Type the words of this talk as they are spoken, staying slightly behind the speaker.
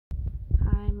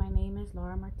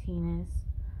Laura Martinez.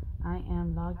 I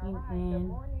am logging All right, good in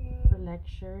for morning.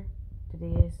 lecture. Today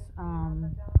is Good to see you, Mama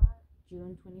Don.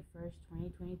 June 21st,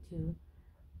 2022.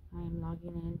 I am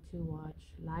logging in to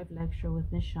watch live lecture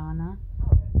with Miss Shauna.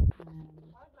 And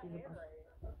How's my she's hair about,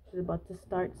 braid? she's about to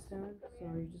start soon, so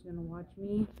you're just gonna watch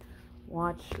me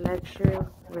watch lecture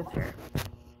with her.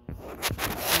 Now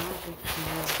you can see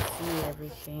Still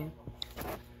everything.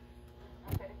 scheduled.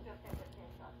 I said it's still scheduled at 10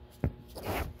 o'clock. Get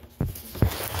here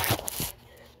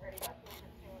ready by 10:15.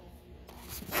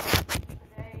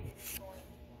 Today it is going to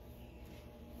be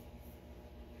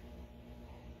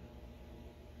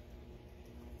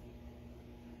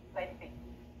Lady B,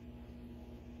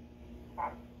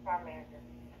 farm manager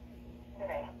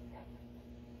today.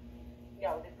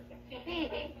 Yo, this is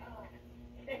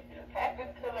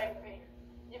happens to Lady B.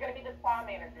 You're going to be the spa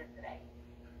manager today.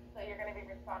 So you're going to be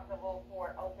responsible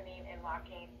for opening and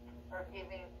locking or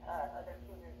giving other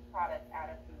students products out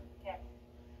of the cabinet.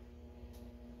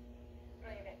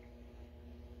 Put on your neck.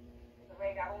 It's a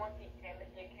leg I don't want to, you can't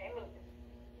lose it.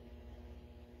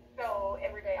 So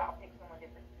every day I'll pick someone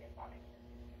different to be a spa manager.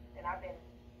 And I've been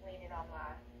leaning on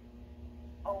my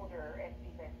older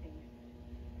besties.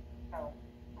 So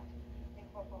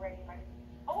incorporating my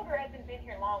older as in been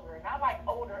here longer, not like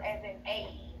older as in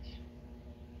age.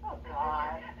 Oh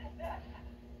God.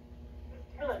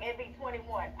 Look, NB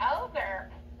 21.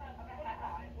 Older.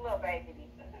 Little baby.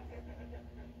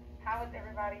 How was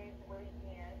everybody's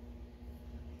weekend?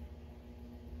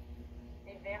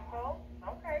 Eventful?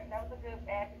 Okay, that was a good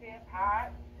adjective.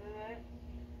 Hot, good.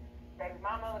 Baby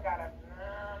mama got a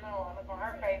no look on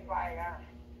her face like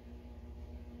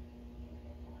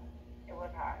it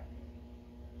was hot.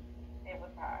 It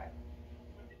was hot.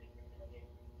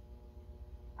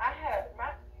 I had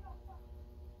my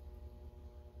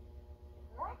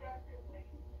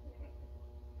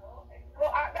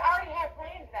well, I already had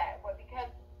planned that, but because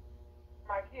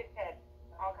my kids had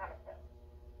all kind of stuff,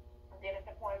 dentist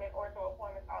appointment, ortho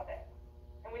appointments, all that.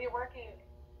 And when you're working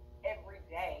every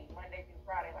day, Monday through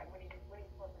Friday, like when are you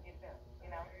supposed to get done?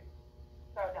 You know?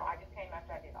 So no, I just came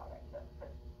after I did all that stuff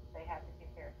because they have to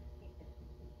get their teeth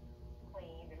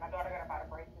cleaned. And my daughter got about her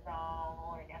braces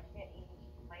on, and now she can't eat. She's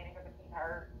complaining because her teeth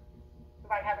hurt. It's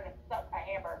like having to suck a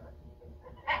hamburger.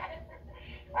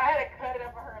 I had to cut it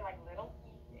up for her in like little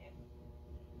pieces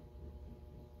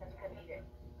because she couldn't eat it.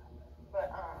 But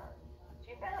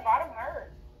she said her bottom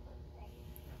hurt,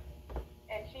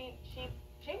 and she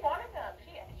wanted them.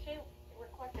 She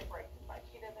requested braces. Like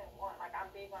she doesn't want like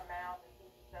I'm big on mouth and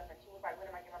teeth and stuff, and she was like,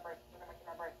 when am I getting my braces? When am I getting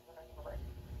my braces? When am I getting my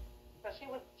braces? So she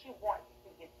wants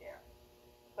to get there,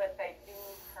 but they do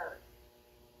hurt.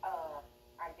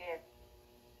 I guess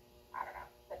I don't know.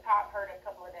 The top hurt a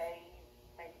couple of days,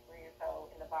 maybe three or so,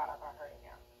 and the bottom are hurting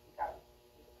now. You gotta.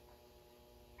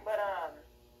 But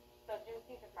so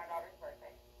Juneteenth is my daughter's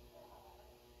birthday.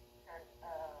 Turned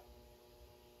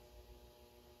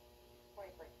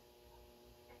 23.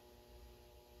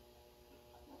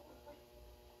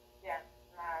 Yeah,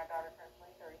 my daughter turned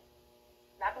 23.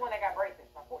 Not the one that got braces.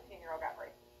 My 14-year-old got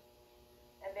braces.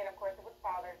 And then of course it was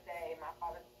Father's Day. My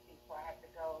father's deceased, so I had to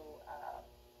go,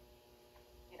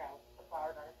 put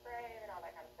flowers on his grave and all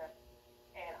that kind of stuff.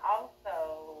 And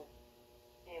also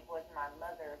it was my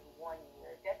mother's 1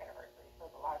 year death anniversary, so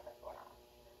there's a lot of stuff going on.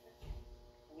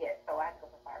 Yes, so I had to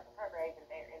go put flowers on her grave, and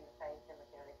they're in the same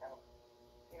cemetery. So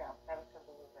that was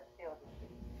convenient, but still just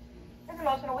it's an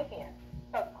emotional weekend.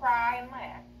 So cry and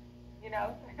laugh.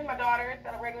 My daughter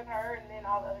celebrated with her, and then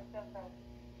all the other stuff. So,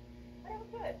 but it was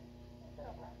good. It was good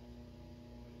overall.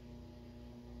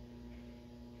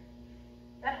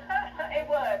 It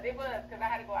was, because I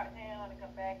had to go out of town and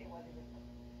come back. It was a good one.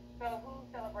 So, who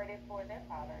celebrated for their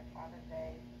Father's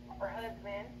Day, or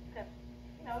husband? Because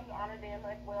you honor them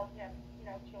as well as you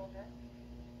have children.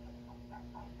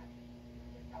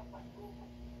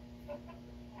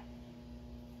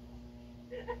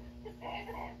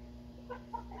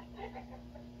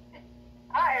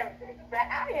 I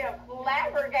am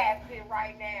flabbergasted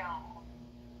right now.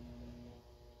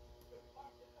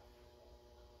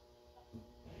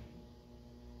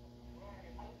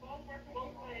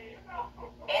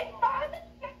 It's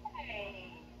Father's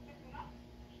Day.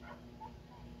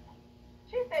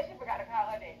 She said she forgot to call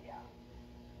her daddy, y'all.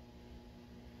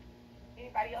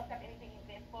 Anybody else have anything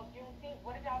eventful? Juneteenth,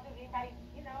 what did y'all do? Anybody,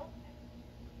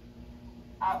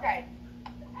 Okay.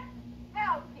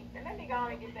 Housekeeping. Let me go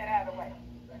on and get that out of the way.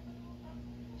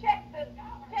 Check the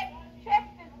check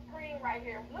check this screen right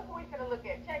here. Look what we're gonna look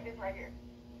at. Check this right here.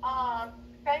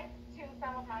 Thanks to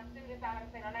some of my students, I'm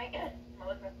gonna say no name,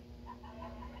 Melissa,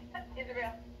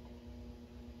 Isabel.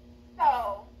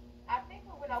 So I think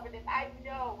we went over this. I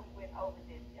know we went over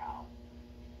this, y'all.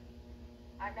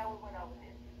 I know we went over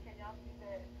this. Can y'all see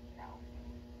that? No.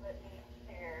 Let me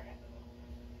share.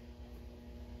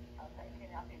 Okay,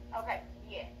 can y'all see? Okay,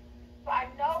 yes. So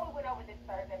I know we went over this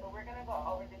Thursday, but we're gonna go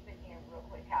over this again real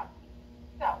quick. Housekeeping.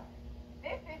 So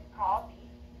this is called the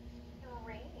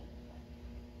stream.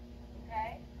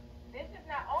 Okay? This is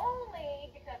not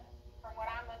only because from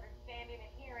what I'm understanding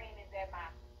and hearing is that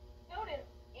my students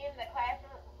in the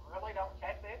classroom really don't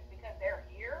check this because they're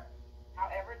here.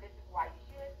 However, this is why you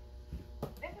should.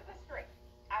 This is a stream.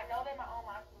 I know that my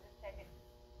online students check it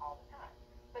all the time.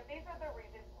 But these are the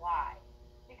reasons why.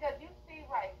 Because you see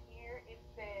right here, it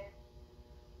says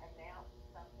announce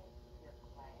something to your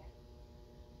class.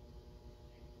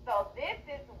 So this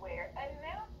is where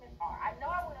announcements are. I know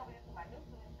I went over this with my new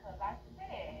students because I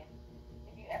said,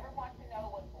 if you ever want to know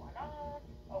what's going on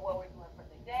or what we're doing for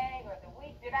the day or the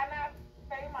week, did I not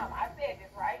say, Mama? I said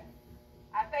this, right?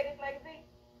 I say this, Lady Z?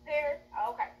 There?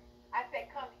 Okay. I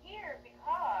said come here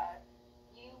because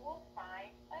you will find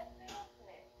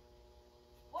announcements.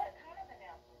 What kind of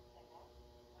announcements, Kendall?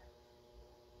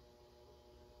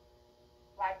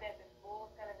 Like that the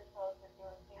school's gonna be closed for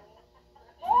Juneteenth?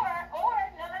 Or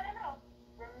no.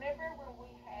 Remember when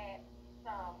we had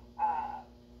some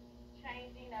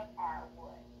changing of our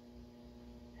what?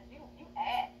 Because you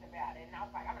asked about it, and I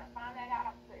was like, I'm gonna find that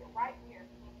out. I'm gonna put it right here.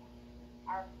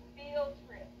 Our field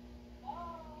trip.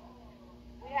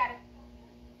 We had a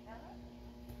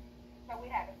so we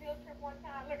had a field trip one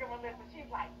time. Look at Melissa. She's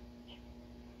like,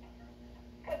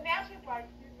 because now she's like,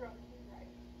 she's right.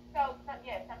 So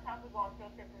yeah, sometimes we go on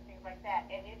field trips and things like that.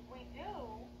 And if we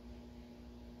do,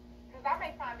 because I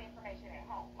may find the information at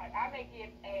home. Like I may get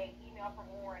a email from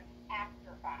Warren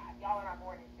after 5. Y'all are not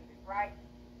morning students, right?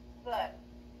 But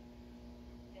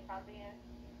if I'm being,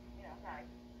 nice,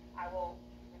 I will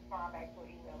respond back to an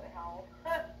email at home.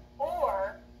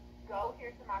 Or go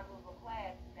here to my Google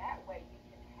Class. That way you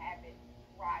can have it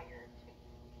prior to,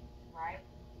 right?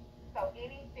 So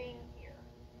anything here.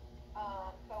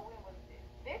 So when was this?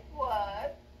 This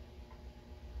was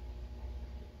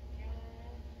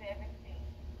June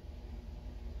 17th.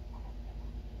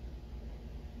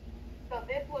 So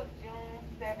this was June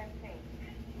 17th.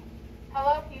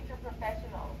 Hello, future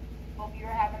professionals. Hope you're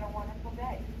having a wonderful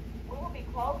day. We will be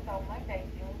closed on Monday,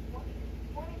 June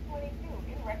 20th,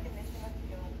 2022, in recognition of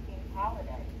Juneteenth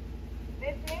holiday.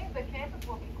 This means the campus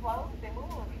will be closed and we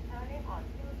will return it on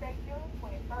Tuesday, June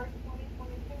 21st,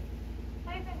 2022.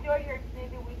 Please enjoy your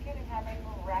extended weekend and have a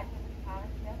miraculous time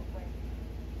celebrating.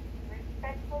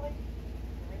 Respectfully,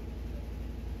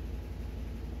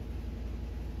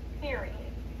 period.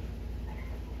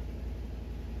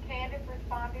 Candace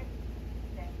responded,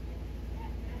 thank you.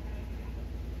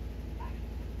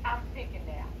 I'm picking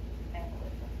now, and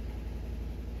Melissa.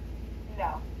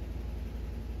 No.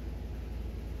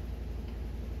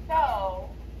 So,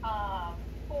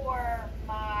 for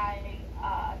my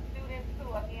students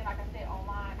who, again, like I said,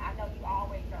 online, I know you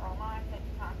always are online, so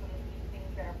you constantly see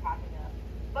things that are popping up.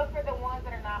 But for the ones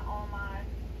that are not online,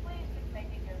 please just make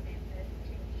it your business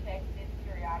to check this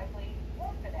periodically.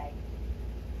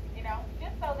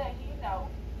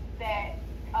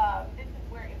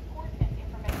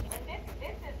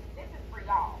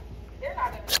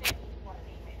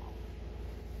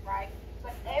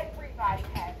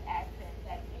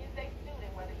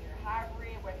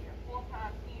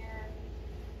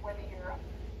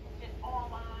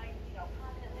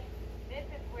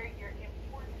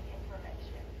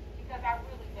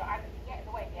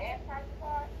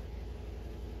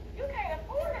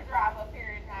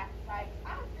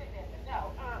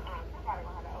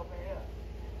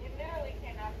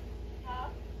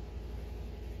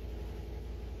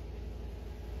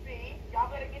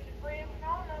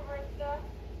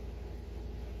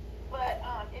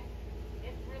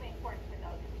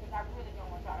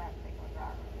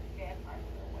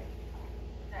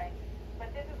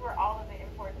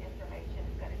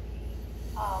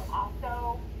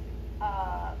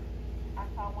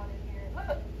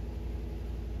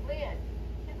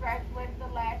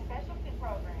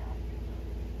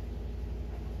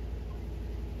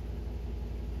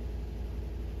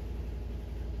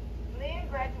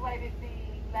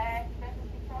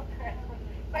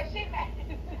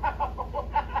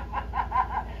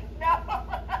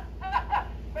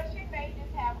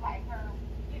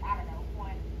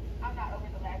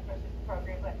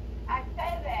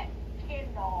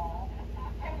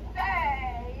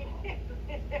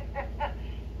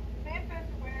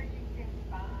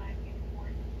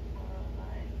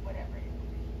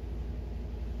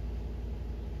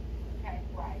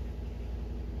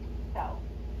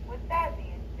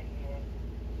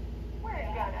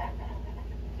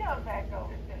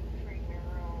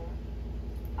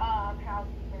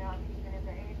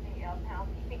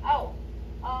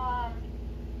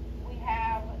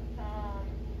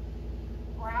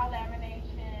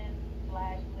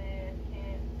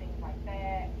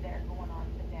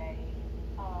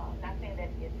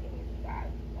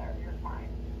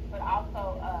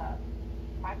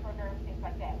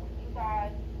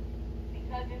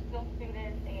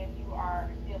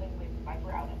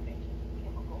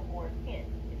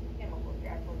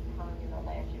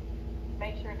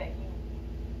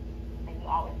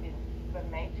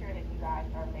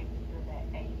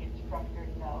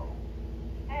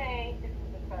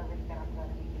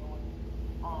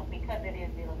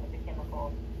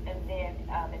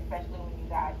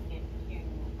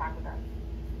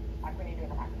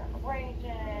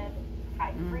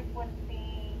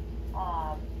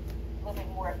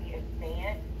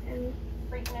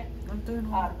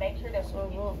 sure that So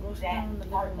when you go get sit down in the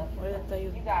that part living of room. the What did I tell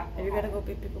you? you guys If you gotta go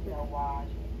pee, pee, go pee. wash,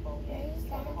 exfoliate,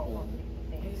 the whole funky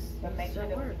thing. But make sure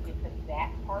that when you get to that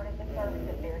part of the service,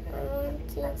 that there's an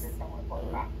instructor somewhere close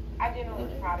by. I generally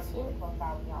try to keep it close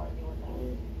by when y'all are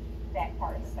doing that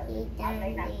part of the service. I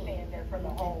may not stand there for the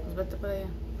whole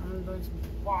I'm doing some.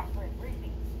 wash, rinse,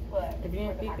 repeat, but If you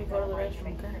need pee, pee, go to the restroom,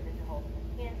 making okay? sure that you're holding the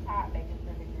skin tight, making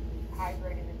sure that you're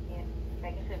dehydrating the skin,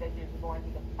 making sure that you're going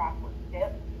through the proper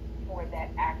steps for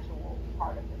that actual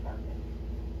part of the service.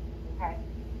 Okay?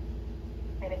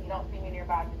 And if you don't see me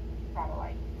nearby, just try to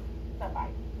like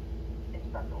somebody,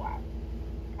 instructor wise.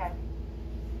 Okay?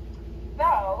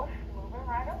 So, moving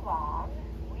right along,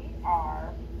 we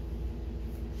are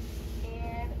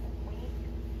in week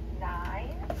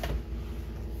 9,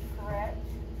 correct?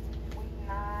 Week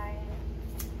 9,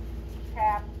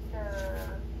 chapter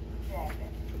 7.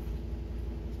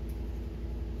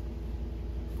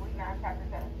 Week 9, chapter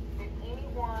 7. Did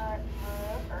anyone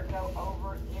look or go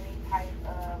over any type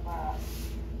of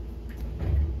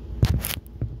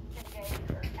engage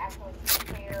or actually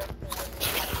prepare for the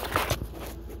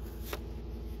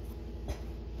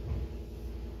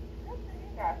Good for you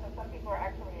guys. So some people are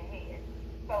actually ahead.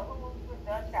 So who's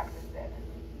done chapter 7?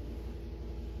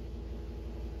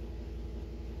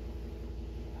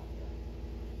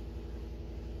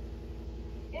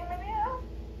 Eminem?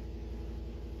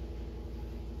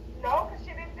 No, because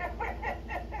she didn't do it.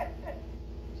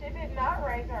 She did not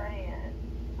raise her hand.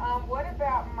 What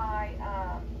about my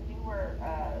newer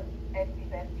SB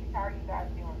besties? How are you guys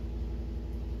doing?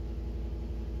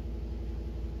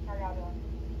 How are y'all doing?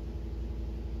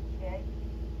 Yeah?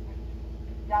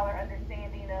 Y'all are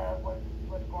understanding of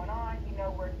what's going on? You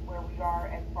know where we are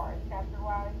as far as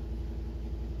chapter-wise?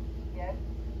 Yes?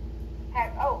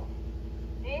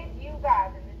 Did you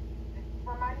guys, and this is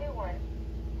for my new one,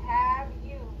 have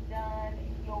you done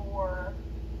your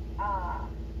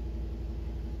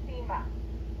SEMA?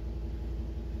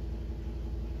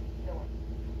 New one.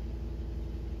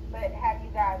 But have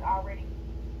you guys already,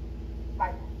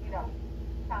 like,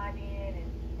 signed in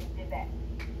and did that?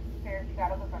 Paris, you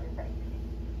got a look on your face.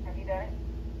 Have you done it?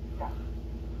 No.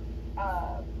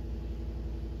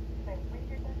 When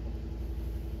you done it?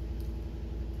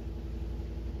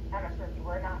 I'm not sure if you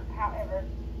were or not. However,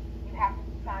 you have to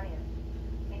sign in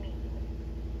immediately.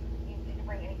 You need to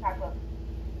bring any type of,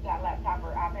 you got a laptop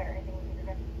or iPad or anything with you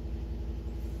today?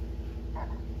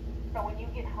 So when you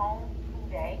get home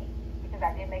today, because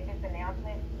I did make this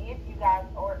announcement, if you guys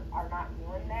are not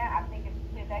doing that, I think it's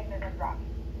today they're going to drop you.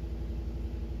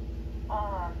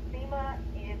 SEMA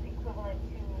is equivalent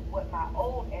to what my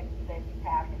old SBSs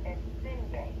have as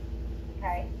Cengage,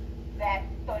 okay?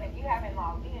 So if you haven't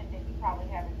logged in, then you probably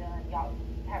haven't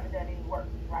done any work,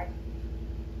 right?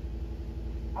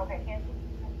 Okay, Kenzie?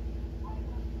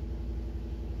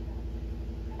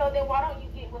 So then why don't you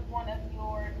get with one of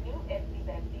your new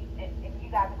SBSs, and you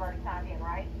guys have already signed in,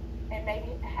 right? And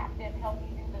maybe have them help you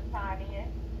do the sign in,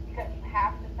 because you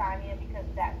have to sign in because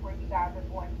that's where you guys are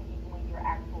going to be doing your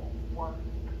actual work,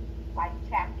 like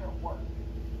chapter work.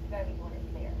 You're going to be doing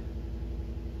it there.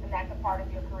 And that's a part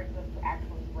of your curriculum to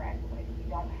actually graduate. If you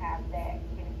don't have that,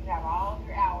 even if you have all of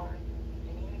your hours,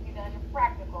 and even if you've done your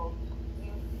practicals,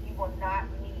 you will not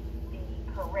meet the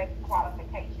correct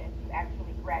qualification to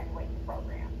actually graduate the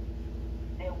program.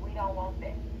 And we don't want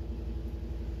that.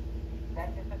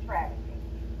 That's just a travesty.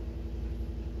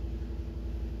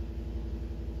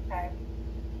 Okay?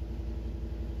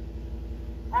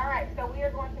 All right, so we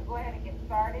are going to go ahead and get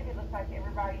started. It looks like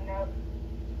everybody knows.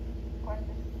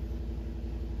 Questions?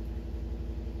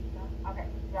 No? Okay,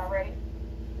 y'all ready?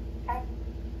 Okay.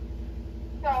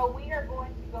 So we are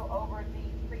going to go over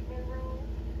the treatment room.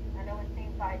 I know it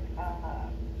seems like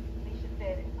Alicia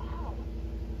said, oh,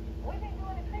 we've been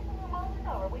doing the treatment room over and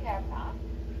over. We have not.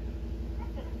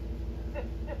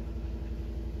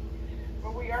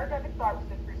 But we are going to start with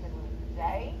the treatment room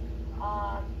today.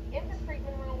 In the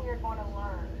treatment room, we are going to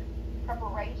learn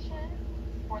preparation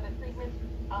for the treatments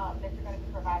that you're going to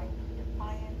be providing to your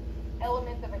clients,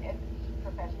 elements of an esthetician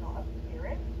professional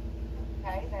appearance.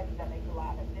 Okay, that makes a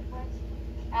lot of difference.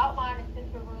 Outline and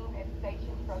central room and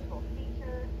station structural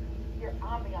features, your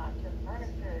ambiance, your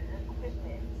furniture, your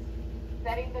equipment,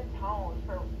 setting the tone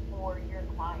for your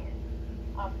clients,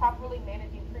 properly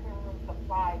managing treatment room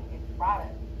supplies and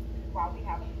products. This is why we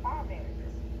have a spa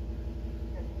manager,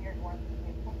 because we are going to be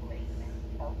incorporating that.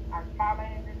 So our spa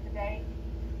manager today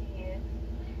is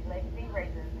Lexi.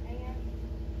 Raise your hand.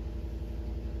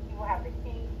 You will have the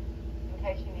key in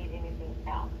case you need anything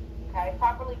else. Okay,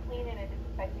 properly cleaning and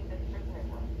disinfecting the treatment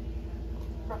room.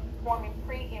 Performing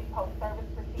pre and post service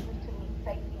procedures to meet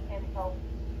safety and health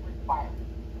requirements.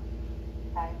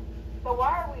 Okay, So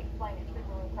why are we explaining treatment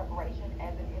room preparation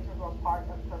as an integral part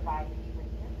of providing treatment?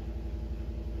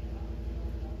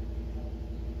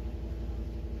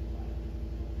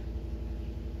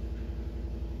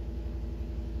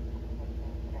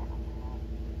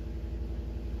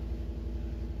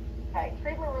 Okay,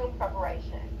 treatment room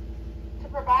preparation. To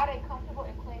provide a comfortable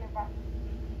and clean environment.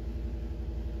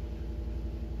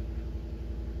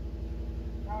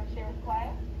 You want to share with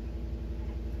class?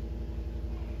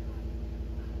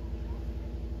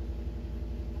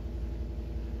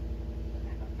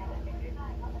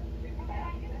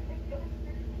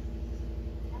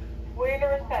 We're in a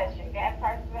recession. Gas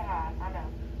prices are high. I know.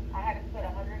 I had to put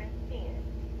 110.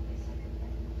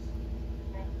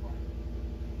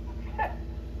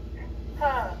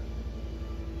 Huh.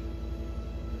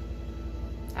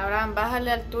 Abraham,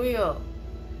 bájale al tuyo.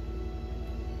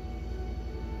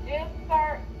 Just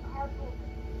start carpool.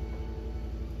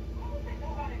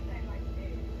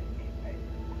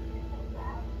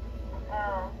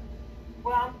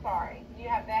 Well, I'm sorry. You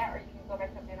have that, or you can go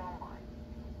back to bid online.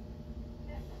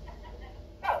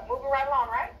 So, moving right along,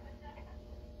 right?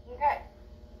 Okay.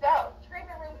 So,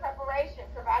 treatment room preparation,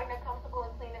 providing a comfortable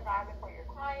and clean environment for your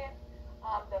clients.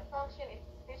 The function is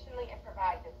efficiently and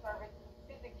provide the service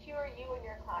to secure you and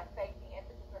your client's safety and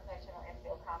to be professional and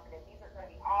feel confident. These are going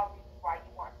to be all reasons why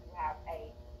you want to have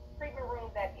a treatment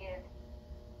room that is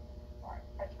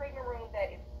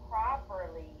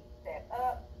properly set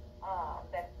up,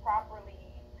 that's properly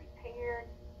prepared,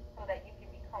 so that you can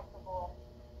be comfortable,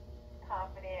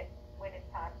 confident when it's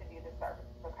time to do the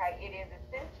services. Okay, it is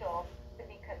essential to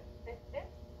be consistent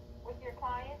with your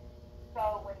clients,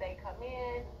 so when they come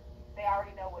in, they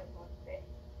already know what to expect.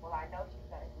 Well, I know she's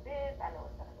going to do this. I know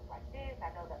it's going to look like this.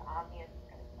 I know the ambiance is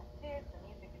going to be like this. The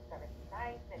music is going to be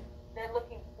nice, and they're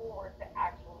looking forward to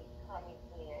actually coming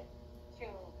in to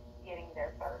getting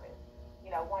their service.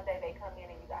 You know, one day they come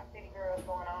in and you got City Girls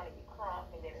going on and you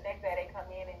crunk, and then the next day they come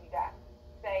in and you got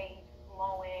stage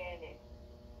flowing and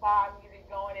fog music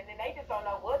going, and then they just don't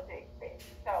know what to expect.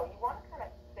 So you want to kind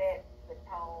of set the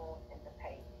tone and the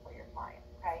pace for your clients,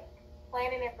 okay?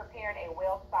 Planning and preparing a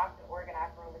well-stocked and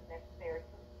organized room is necessary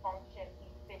to function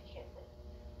efficiently,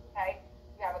 okay?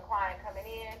 You have a client coming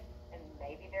in, and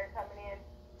maybe they're coming in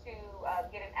to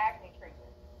get an acne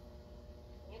treatment.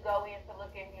 You go in to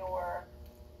look in your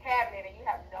cabinet, and you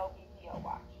have no BPO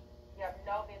wash. You have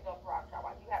no benzoyl peroxide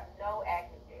wash. You have no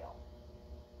acne gel.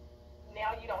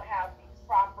 Now you don't have the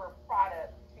proper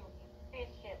product to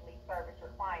efficiently service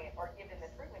your client or give them the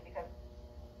treatment because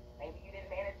maybe you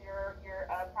didn't manage your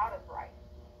products right.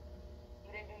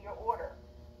 You didn't do your order.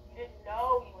 You didn't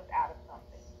know you was out of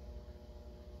something,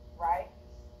 right?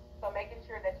 So making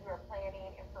sure that you are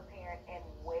planning and preparing and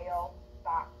well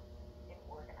stocked and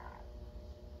organized.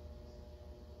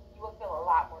 You will feel a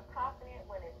lot more confident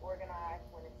when it's organized,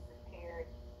 when it's prepared,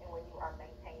 and when you are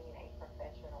maintaining a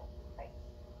professional space.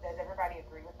 Does everybody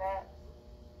agree with that?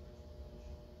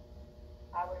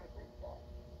 I would agree with that.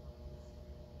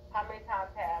 How many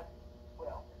times have,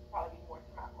 well, this will probably be more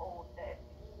to my old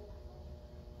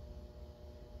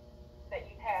that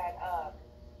you've had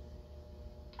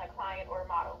a client or a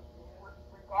model,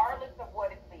 regardless of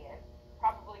what it's been,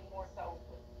 probably more so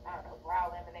with, I don't know, brow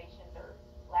laminations or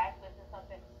lash lifts or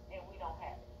something, and we don't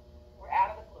have it. We're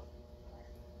out of the blue.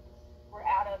 We're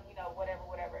out of,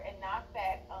 whatever. And not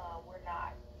that we're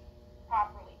not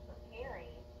properly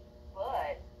preparing,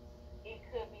 but it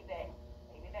could be that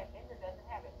maybe that vendor doesn't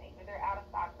have it. Maybe they're out of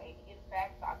stock. Maybe it's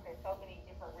back stock. There's so many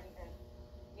different reasons,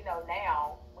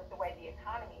 now with the way the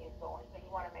economy is going. So you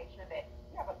want to make sure that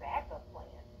you have a backup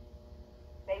plan.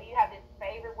 Maybe you have this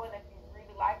favorite one that you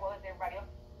really like. Well, it's everybody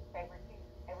else's favorite too.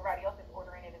 Everybody else is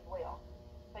ordering it as well.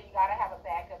 So you got to have a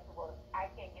backup to, well, I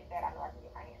can't get that. I know I can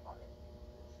get my hands on it.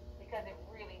 Because it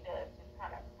really does just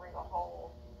kind of bring a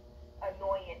whole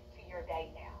annoyance to your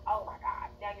day now. Oh my God.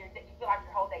 Now you feel like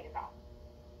your whole day is off.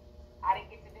 I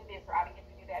didn't get to do this or I didn't get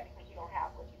to do that because you don't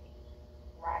have what you need.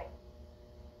 Right?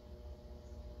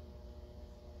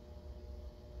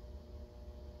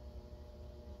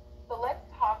 So let's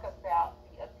talk about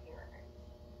the appearance.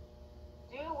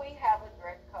 Do we have a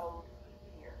dress code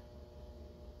here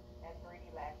at 3D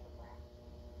Lash and Brow?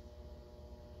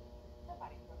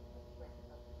 Somebody put the dress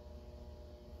code.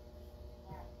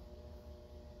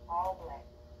 All black.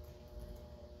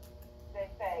 They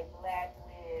say black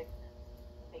with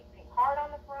a big pink heart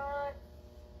on the front.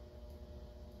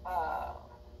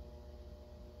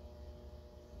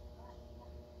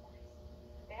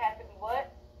 It has to be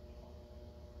what?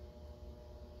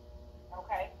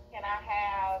 Okay. Can I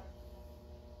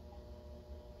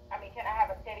have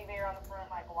a teddy bear on the front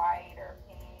like white or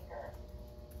pink or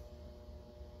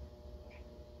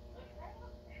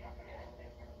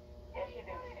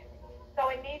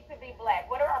be black.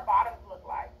 What do our bottoms look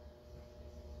like?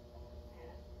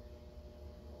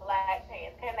 Black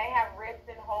pants. Can they have rips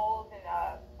and holes and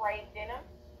frayed denim?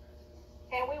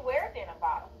 Can we wear denim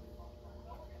bottoms?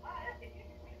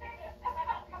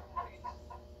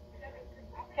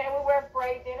 Can we wear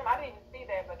frayed denim? I didn't even see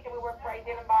that, but can we wear frayed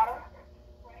denim bottoms?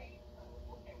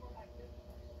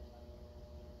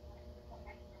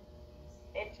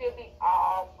 It should be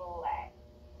all black.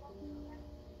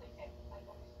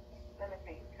 Let me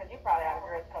see, because you probably have a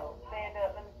dress code. Stand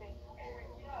up, let me see.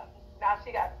 Now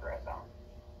she got the dress on.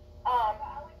 Um,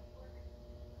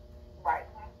 right.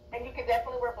 And you can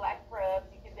definitely wear black scrubs.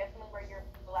 You can definitely wear your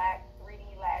black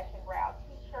 3D lash and brow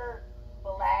t-shirt,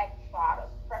 black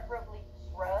bottoms, preferably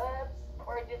scrubs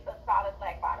or just a solid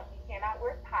black bottom. You cannot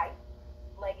wear tights,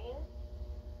 leggings.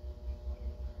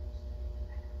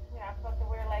 You're not supposed to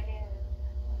wear leggings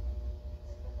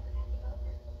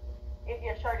if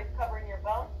your shirt is covering your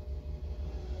bum.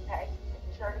 Okay. If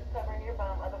your shirt is covering your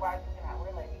bum, otherwise you cannot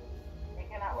wear leggings. You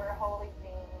cannot wear holy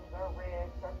jeans or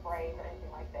ribs or frays or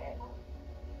anything like that.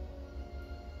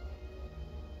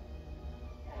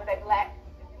 Were they black?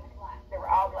 They were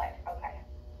all black. Okay.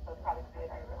 So it's probably good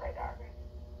under the radar.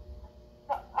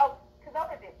 So, oh, because those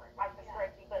are different, like the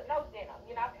stretchy, but no denim.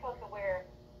 You're not supposed to wear,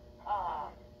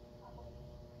 um,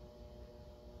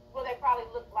 well, they probably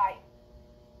look like,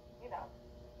 you know,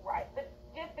 right. But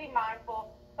just be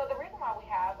mindful. So the reason why we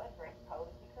have a dress code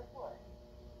is because what?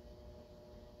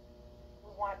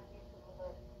 We want you to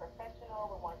look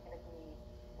professional. We want you to be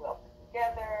well put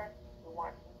together. We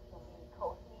want you to be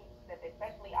cohesive,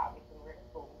 especially obviously we're in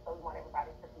school, so we want everybody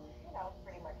to be, you know,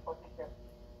 pretty much cohesive.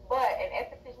 But an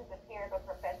esthetician's appearance or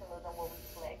professionalism will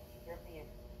reflect your business.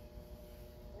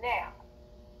 Now,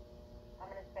 I'm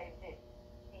going to say this,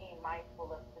 being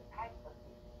mindful of the type of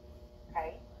business,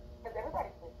 okay? Because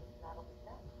everybody's business is not always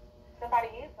done.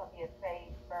 Somebody is going to be a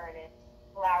sage burning,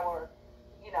 flower,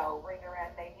 you know, ring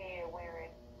around their head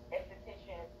wearing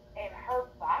esthetician, and her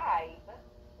vibe,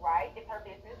 right? It's her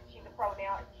business. She's a pro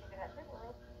now, and she's in her treatment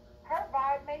room. Her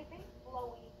vibe may be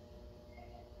flowy,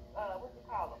 what's it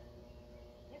called?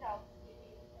 You know,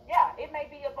 yeah, it may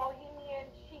be a bohemian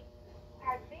chic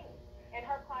type thing. And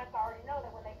her clients already know that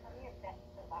when they come in, that's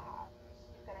the vibe.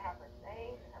 She's gonna have her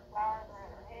sage and her flowers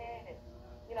around her head, and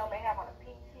you know, may have on a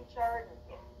pink t-shirt and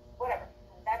yeah, whatever.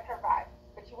 That's her vibe.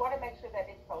 But you want to make sure that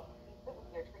it's cohesive with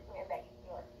your treatment and that you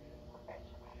feel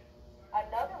professional.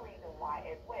 Another reason why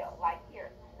as well, like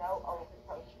here, no open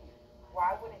toe shoes.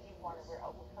 Why wouldn't you want to wear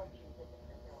open toe shoes in the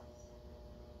treatment room?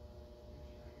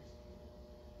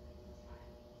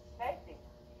 Safety,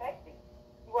 safety.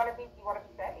 You want to be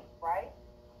safe, right?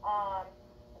 Um,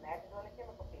 Imagine doing a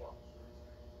chemical peel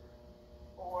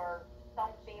or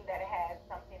something that has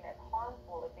something that's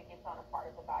harmful if it gets on a part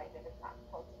of the body that it's not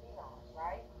supposed to be on,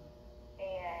 right?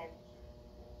 And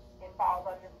it falls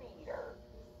on your feet or,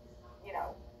 you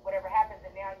know, whatever happens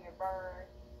and now you're burned.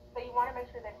 So you want to make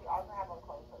sure that you also have on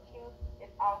clothes. So shoes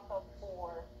is also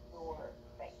for your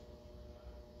safety,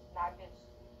 not just,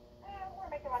 I want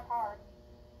to make it like hard,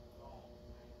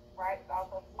 right? It's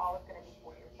also always going to be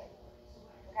for your safety.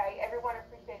 Okay, everyone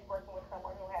appreciates working with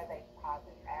someone who has a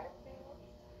positive attitude,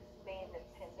 being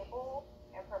dependable,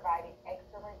 and providing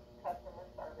excellent customer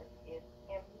service is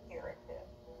imperative.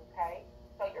 Okay,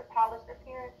 so your polished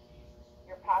appearance,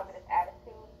 your positive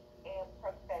attitude, and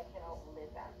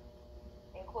professionalism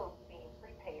includes being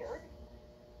prepared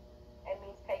and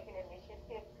means taking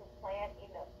initiative to plan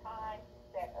enough time to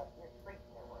set up your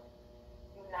treatment room.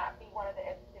 Do not be one of the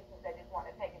estheticians that just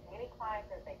want to take as many clients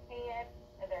as they can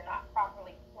and they're not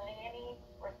properly planning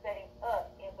or setting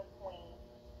up in between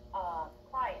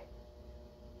clients.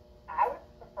 I would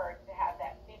prefer to have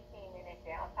that 15-minute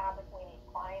downtime between each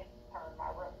client to turn my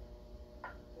room.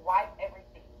 Wipe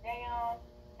everything down,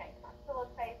 change my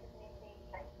pillowcase if need be,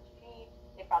 change the sheets.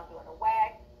 If I'm doing a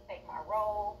wax, take my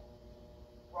roll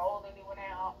the new one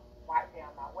out, wipe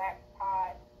down my wax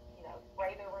pot, you know,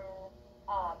 spray the room,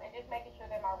 and just making sure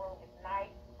that my room is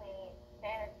nice, clean,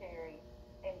 sanitary,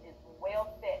 and just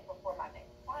well set before my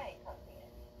next client comes in.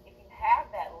 If you have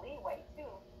that leeway too,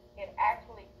 it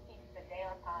actually keeps the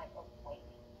downtime of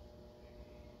waiting,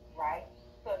 right?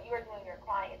 So if you are doing your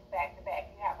clients back to back,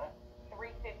 you have a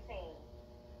 3:15,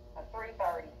 a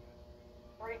 3:30,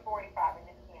 3:45, and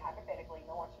this is me hypothetically,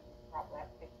 no one should probably have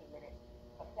a 15-minute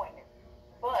appointment,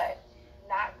 but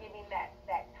not giving that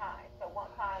time. So one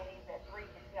client leaves at 3,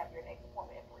 but you have your next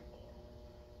appointment at 3:10.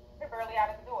 They're barely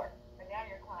out of the door. And now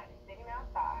your client is sitting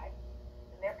outside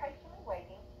and they're patiently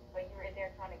waiting, but you're in there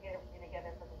trying to get everything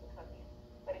together for them to come in.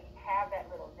 But if you have that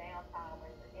little downtime when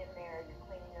you're in there, you're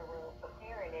cleaning your room,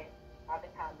 preparing it, by the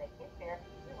time they get there,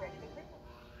 you're ready to greet them.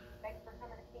 Thanks for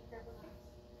coming to Keep Your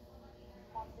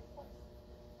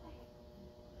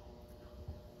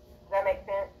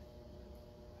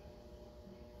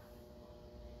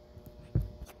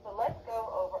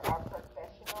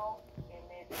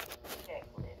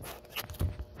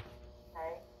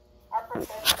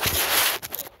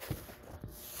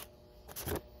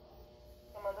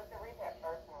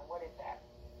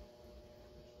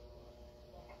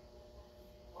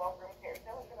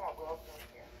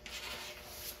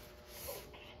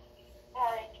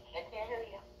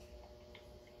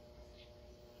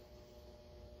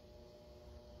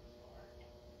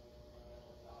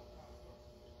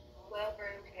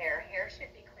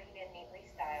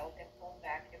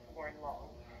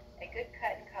good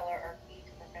cut and color are key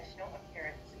to professional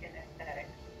appearance and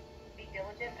aesthetics. Be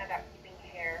diligent about keeping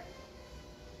hair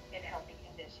in healthy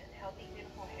condition. Healthy,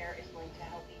 beautiful hair is linked to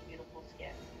healthy, beautiful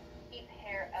skin. Keep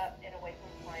hair up and away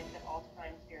from clients at all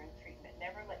times during treatment.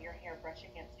 Never let your hair brush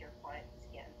against your client's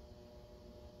skin.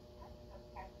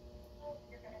 Okay. So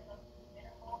you're going to look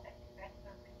minimal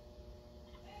accessories.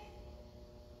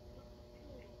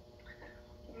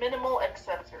 Minimal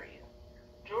accessories.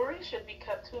 Jewelry should be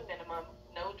kept to a minimum.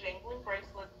 No jangling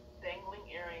bracelets, dangling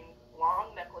earrings,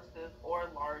 long necklaces,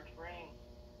 or large rings.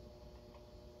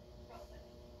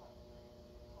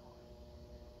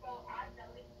 So I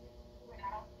noticed this too, and I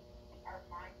don't think we are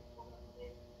mindful of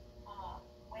this.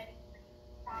 Wedding rings,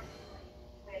 promises,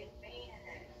 wedding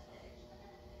bands.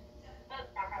 Look,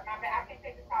 I can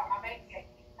take this out. My baby gave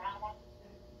me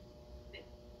 912.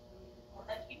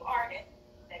 Unless you artist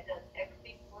that does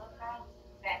everything blood wrong,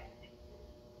 that's it.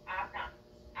 I'm not.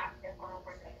 That's what I'm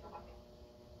working on my baby.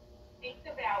 Think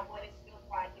about what it feels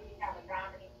like if you have a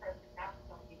diamond encrusted. Now I'm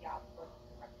gonna give y'all look.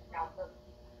 Y'all look.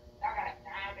 I got a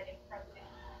diamond encrusted.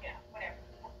 Yeah, whatever.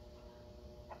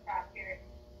 A 5 carat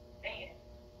band,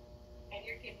 and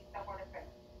you're giving someone a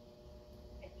face,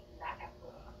 and you do not have to.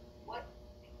 What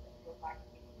do you think it feels like?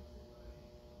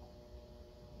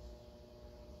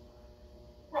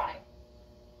 Right.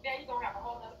 Now you're gonna have a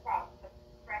whole other problem.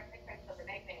 Scratch their face up and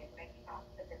they band make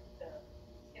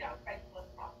you know the faceless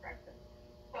contractor.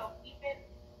 So even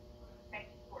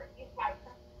making sure it's like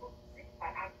some people it's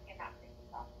like I cannot take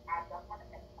this off. I don't want to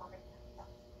take this off.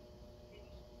 Then you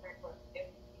should wear gloves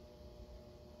every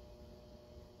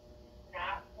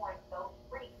not want those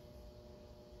rings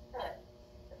cut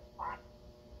the spine.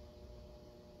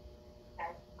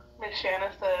 Okay. Miss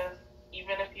Shanna says,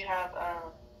 even if you have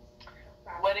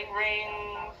wedding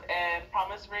rings and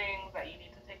promise rings, that you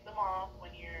need to take them off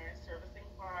when you're servicing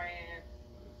clients,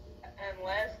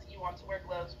 unless you want to wear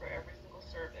gloves for every single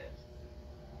service.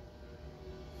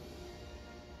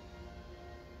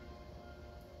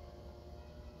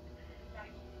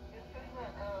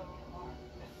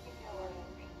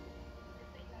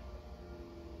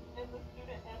 It's in the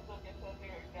student handbook. It says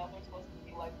here now they're supposed to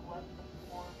be like less than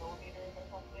 4 millimeters or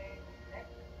something.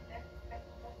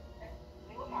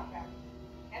 We will talk about it.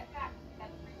 That's not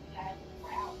that's really last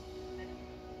route.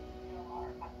 Are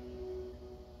like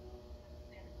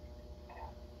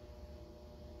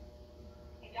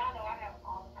and y'all know I have them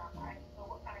all the time, right? So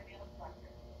what kind of nail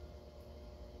structure?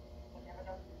 I never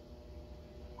know.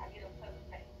 I get them cut the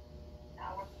same.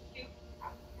 Now I want to shoot.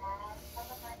 I'm small. I'm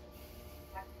like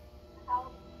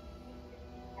how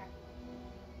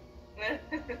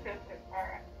all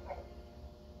right. So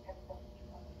that's what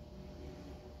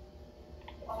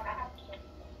oh, and I have to show you.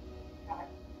 Go ahead.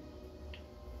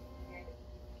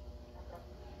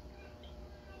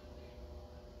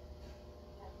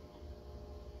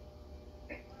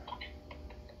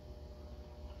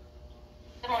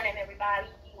 Good morning, everybody.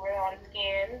 We're on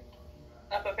skin.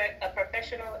 A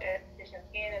professional esthetician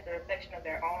skin is a reflection of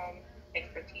their own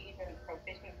expertise and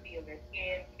proficiency of their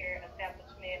skin care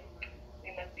establishment.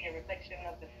 We must be a reflection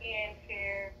of the skin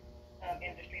care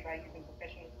industry by using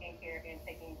professional skincare and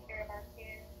taking care of our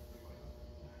skin.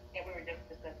 And we were just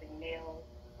discussing nails.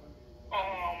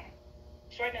 Um,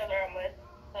 Short nails are a must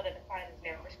so that the client is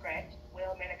never scratched.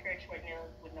 Well manicured short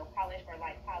nails with no polish or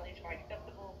light polish are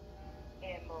acceptable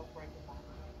in most work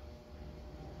environments.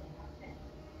 So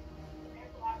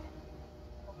there's a lot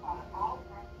of all of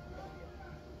our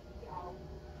we all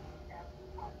have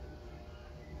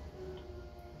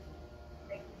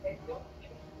they still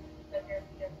but there's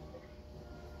different.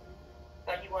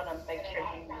 So you want to make sure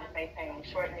you maintain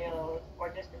short nails or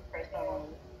just press on.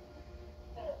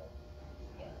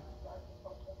 Yeah, so I'm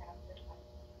supposed to have this like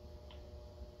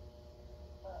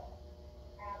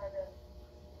out of the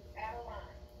out of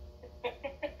line.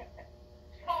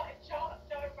 Show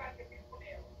everybody the beautiful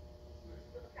nails.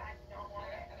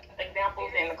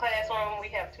 Examples in the classroom, we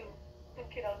have two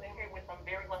kiddos in here with some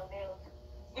very long nails.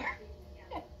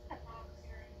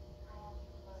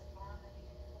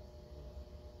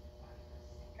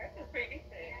 Hers is pretty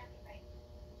thick.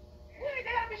 Well, they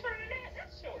gotta be shorter than that.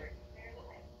 That's short.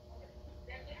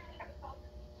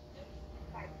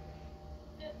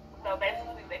 So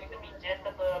basically, they need to be just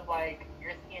above like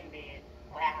your skin bed.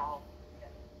 Wow.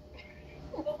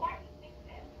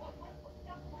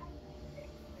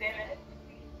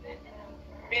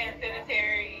 Being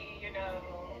sanitary,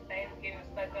 things getting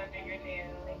stuck under your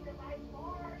nails.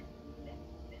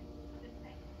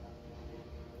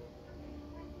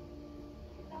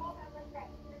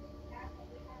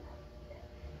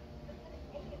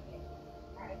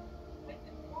 Right? Which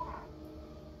is why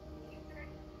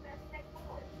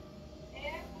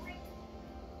every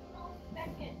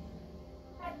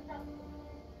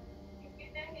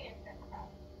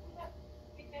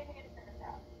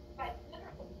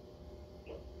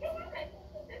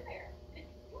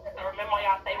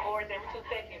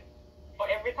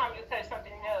every time you touch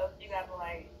something else, you gotta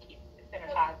like keep it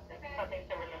sanitized and something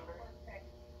to remember.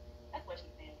 That's what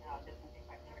she's saying now, just something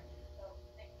like that.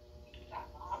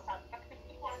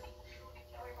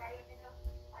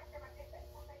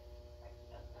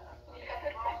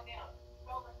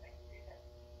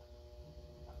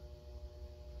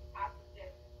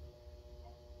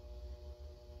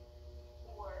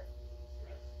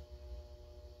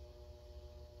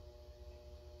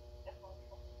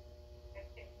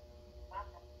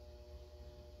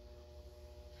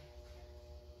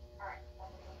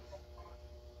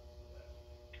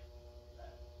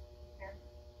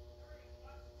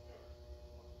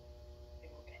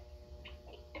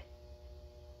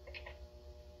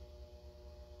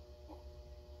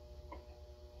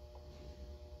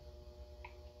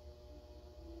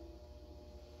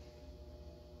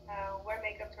 Wear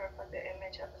makeup to reflect the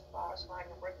image of the spa salon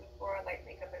you're working for. Light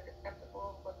makeup is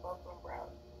acceptable for both from brows.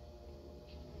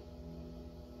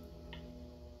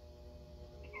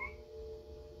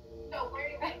 So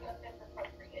wearing makeup that's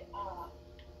appropriate.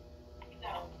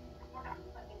 We're not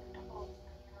putting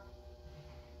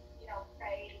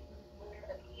say where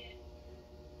the kids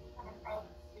come across.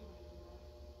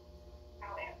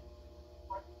 However,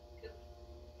 once you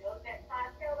build that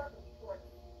clientele up, you work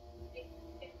six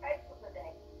faces a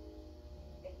day.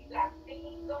 If you got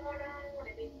things going on,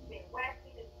 if it's been wacky,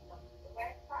 the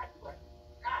wax part, but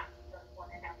not just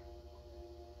want to have.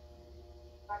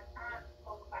 By the time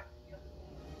folks like you,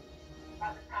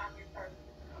 by the time you're 30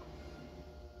 years old.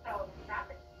 So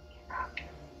not that you cannot,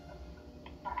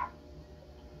 but I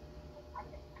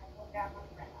go down my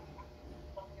friend.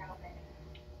 I'm down there.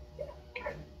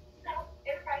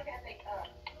 Everybody has a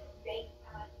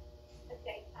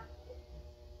daytime,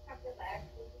 have your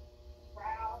lashes,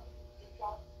 brows, it's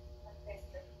all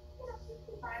effective. Just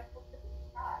be mindful to be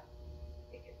hot.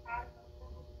 If it's hot,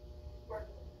 work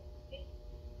with it.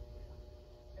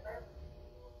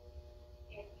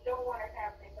 And you don't want to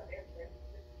have makeup everywhere.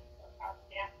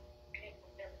 Yeah,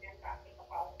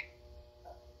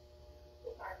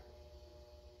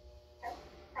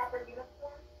 proper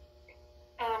uniform.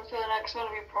 So the next one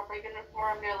will be proper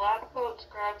uniform. Your lab coat,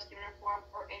 scrubs, uniform,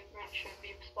 or apron should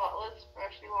be spotless,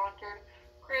 freshly laundered,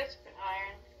 crisp, and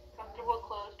ironed. Comfortable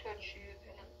closed-toed shoes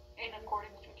in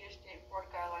accordance with your state board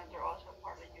guidelines are also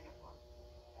part of the uniform.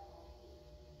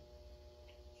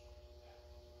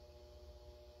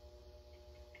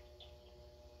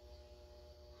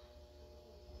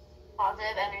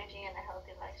 Positive energy and a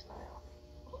healthy lifestyle.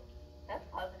 That's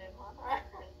positive, huh?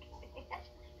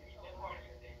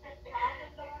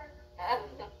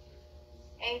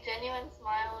 A genuine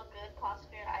smile, good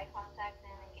posture, eye contact,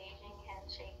 and engaging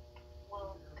handshake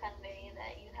will convey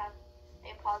that you have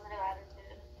a positive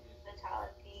attitude,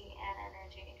 vitality, and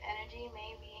energy. Energy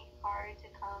may be hard to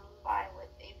come by with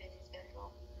a busy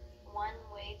schedule. One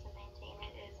way to maintain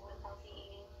it is with healthy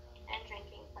eating and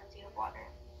drinking plenty of water.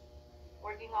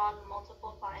 Working on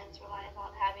multiple clients relies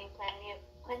on having plenty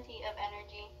of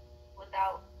energy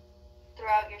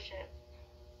throughout your shift.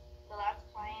 The last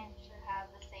client should have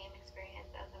the same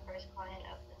experience as the first client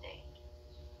of the day.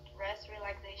 Rest,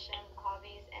 relaxation,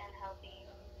 hobbies, and healthy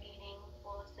eating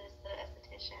will assist the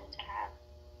esthetician to have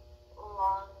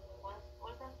long,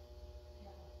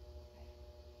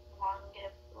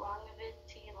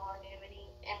 longevity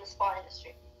in the spa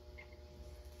industry.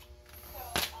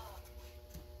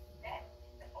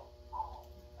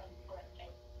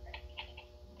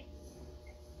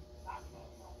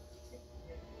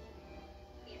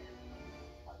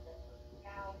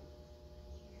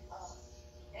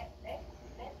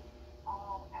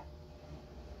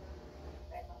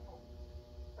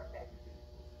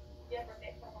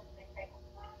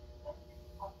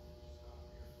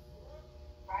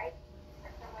 Right?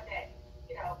 Or someone that,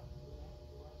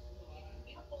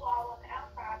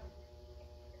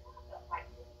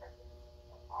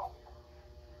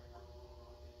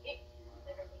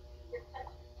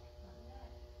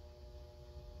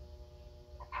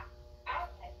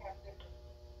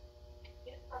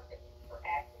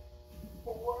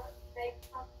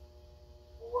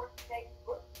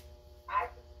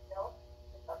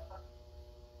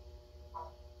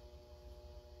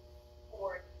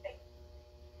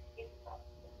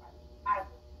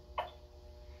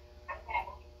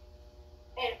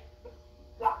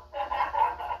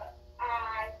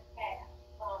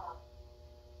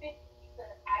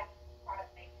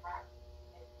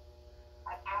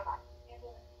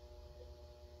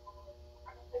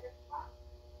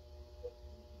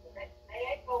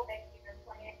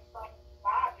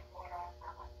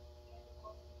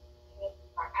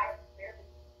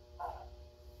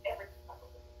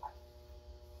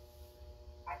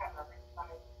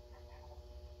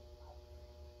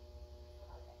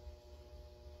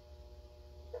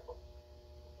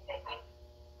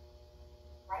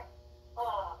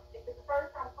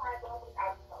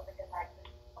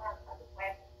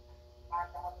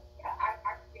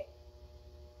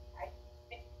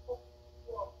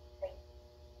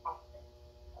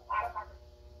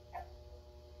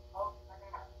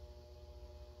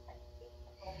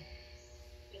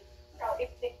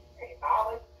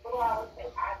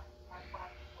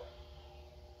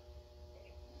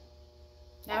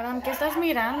 Abraham, ¿qué estás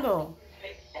mirando?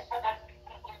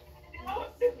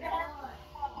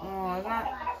 Oh,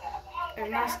 it's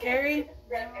not scary?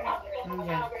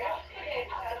 Okay.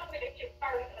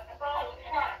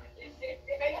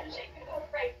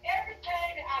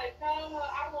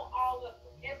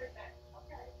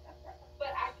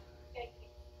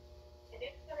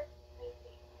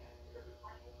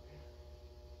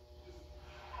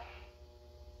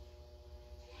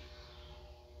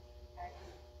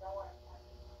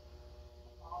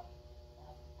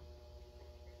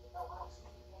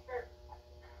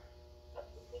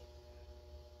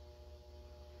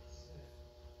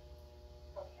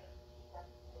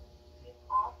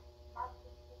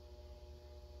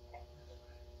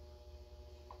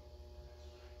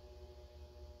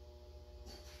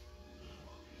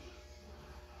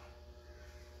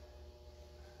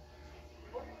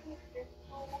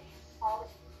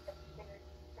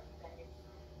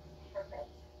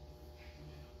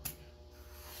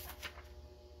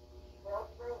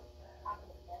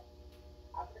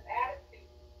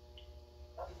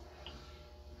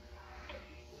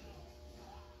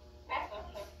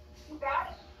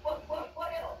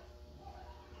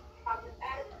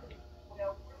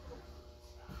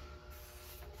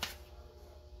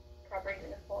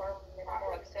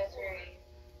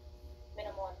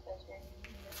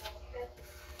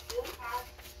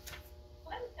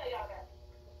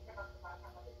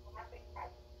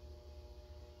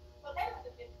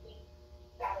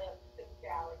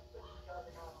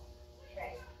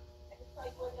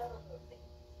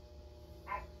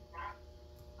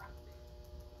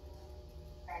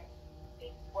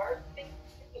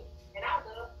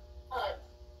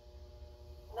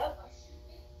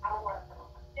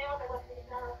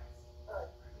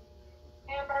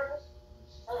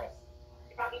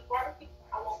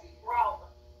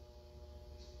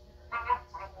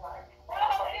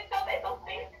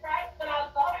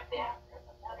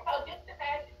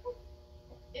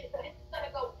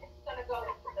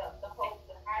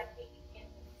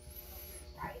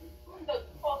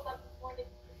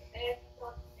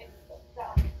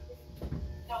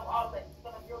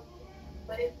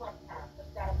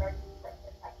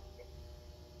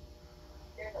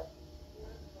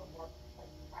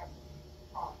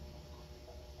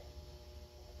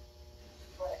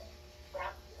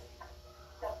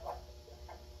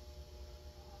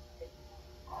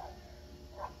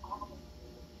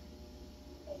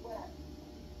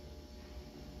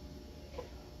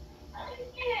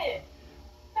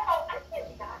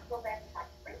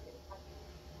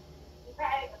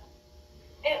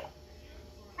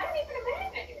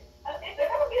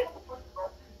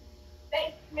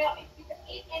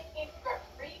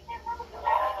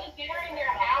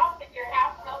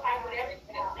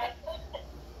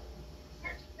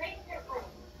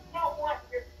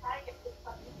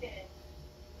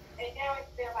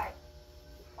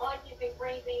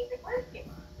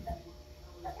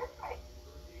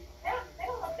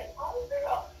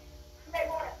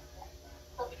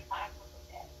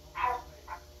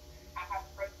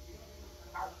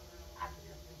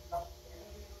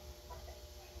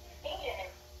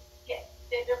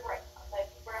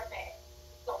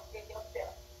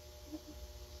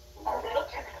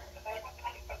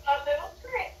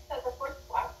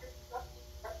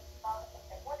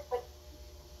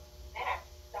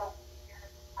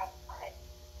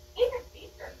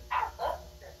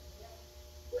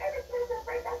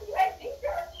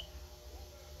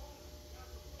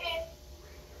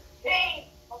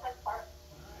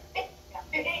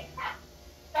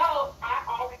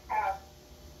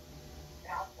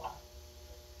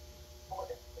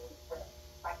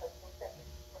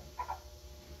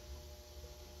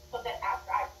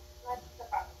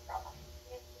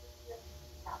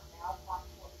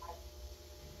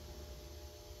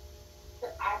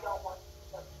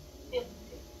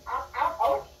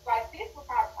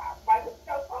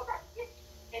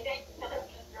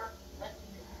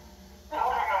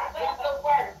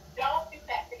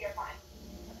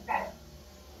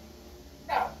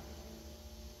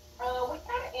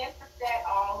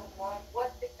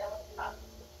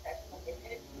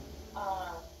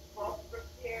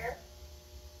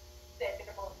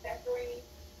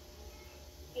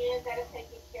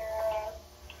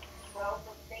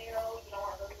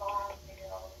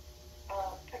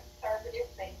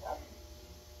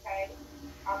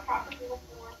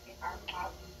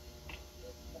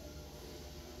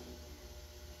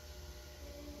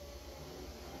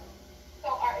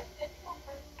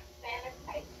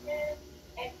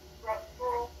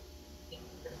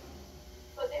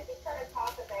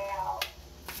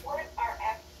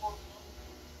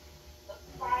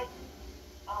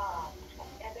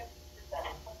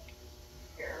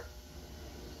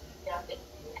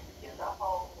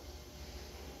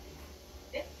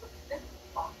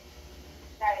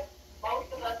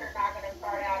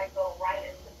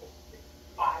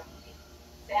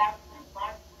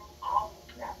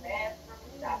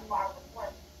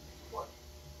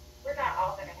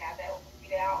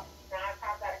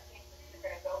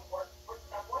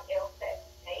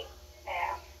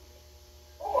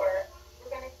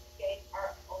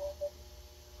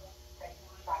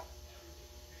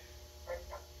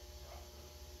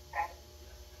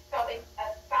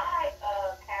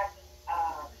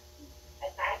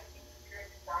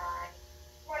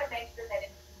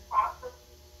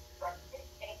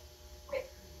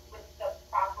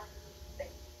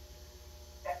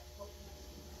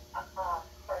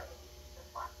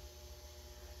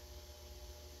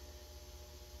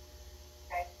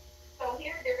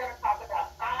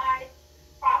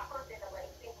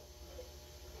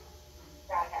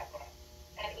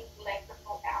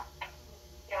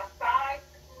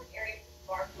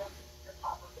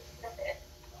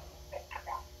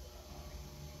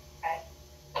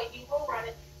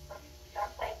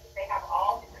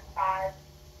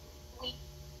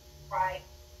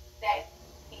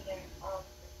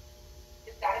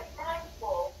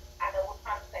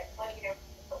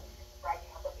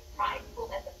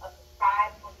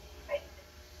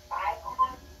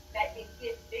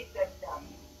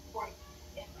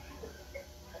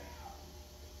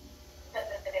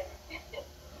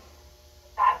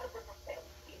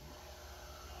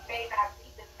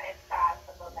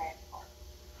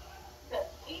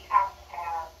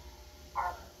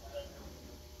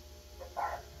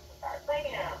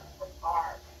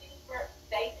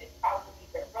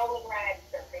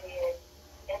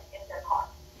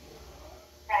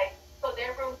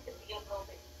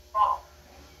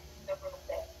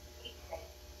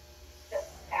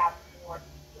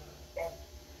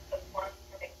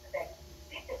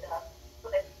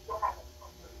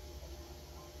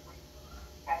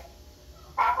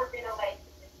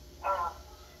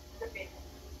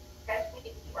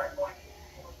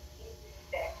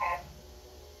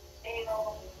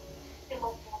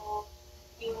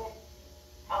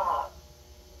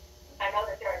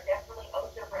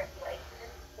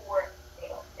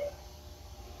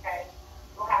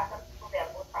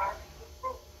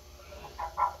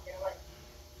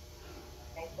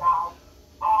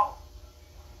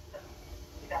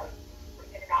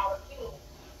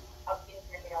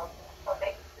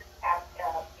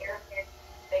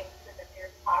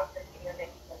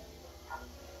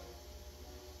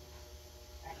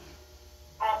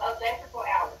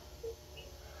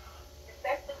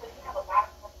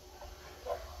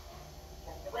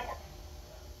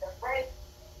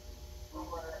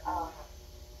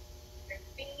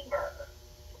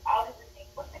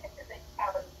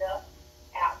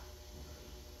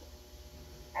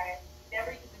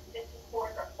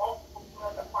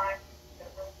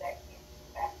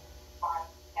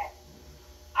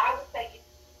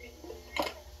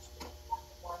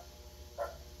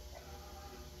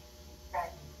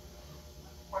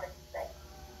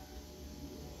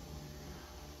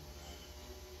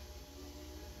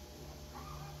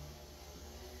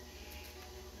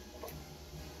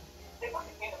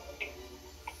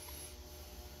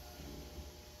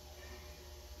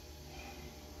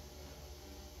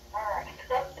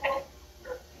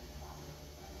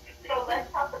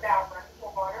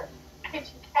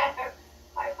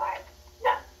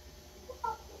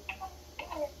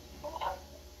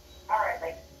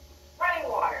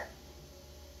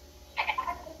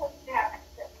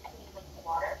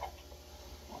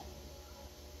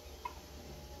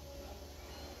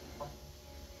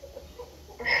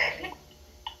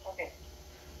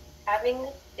 Having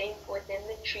a sink within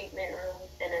the treatment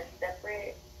rooms and a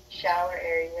separate shower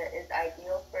area is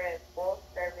ideal for a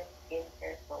full-service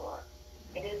skincare salon.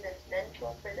 It is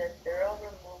essential for the thorough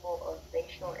removal of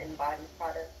facial and body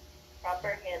products,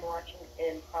 proper hand washing,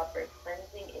 and proper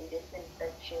cleansing and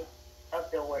disinfection of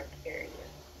the work area.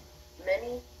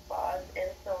 Many spas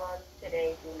and salons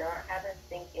today do not have a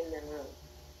sink in the room.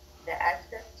 The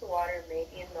access to water may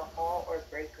be in the hall or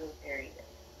break room area.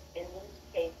 In these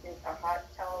cases, a hot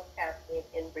towel cabinet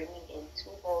and bringing in 2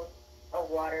 bowls of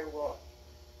water will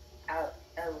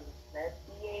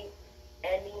alleviate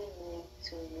any need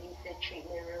to leave the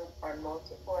treatment room on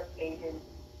multiple occasions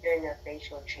during a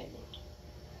facial treatment.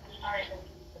 All right,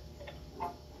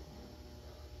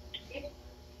 it's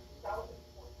so important.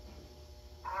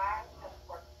 I have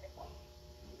worked with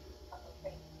a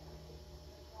patient.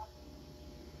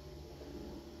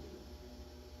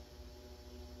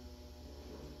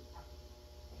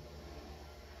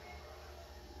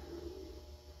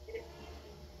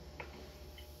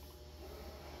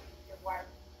 Your wife,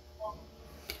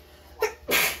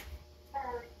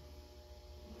 her,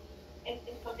 and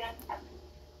so that's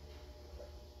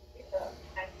it's a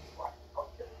nice spot.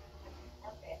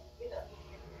 Okay, it's a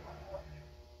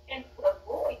and to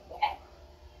avoid that,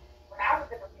 when I was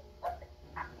in a something,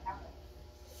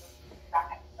 I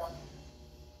had some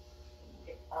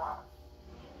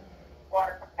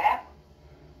water from bathroom.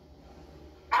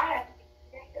 I had to be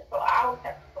creative, so I always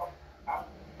have to go out.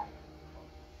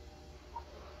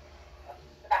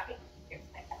 But I think it's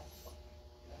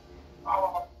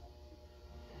all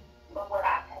but what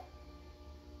I had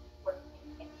was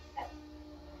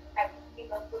had to keep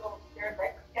those little their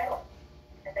electric kettle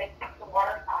and they keep the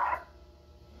water hot.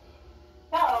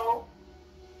 So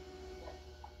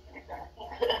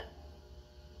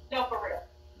no for real.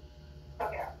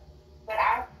 Okay. But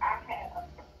I had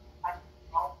a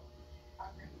small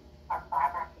I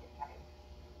five my kids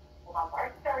well I'm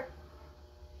already 30,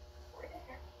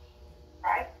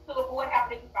 right? To avoid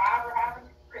having to buy or having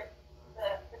to trip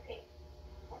the team.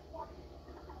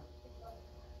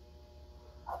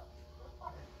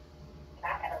 And I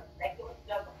had a regular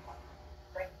jug of water,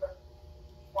 regular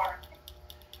water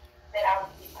that I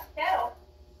would keep myself,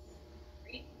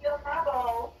 refill my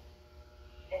bowl,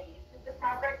 and use just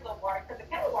my regular water because the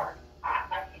kettle water is hot.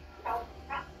 I get so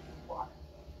hot water.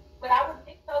 But I would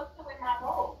mix those two in my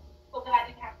bowl so that I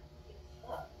didn't have to mix it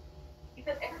up.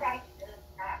 Because everybody does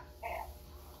not have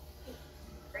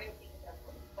crazy stuff.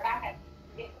 But I had to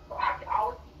get so I could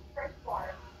always keep fresh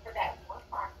water for that one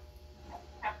part. I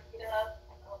didn't have to get up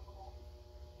and go to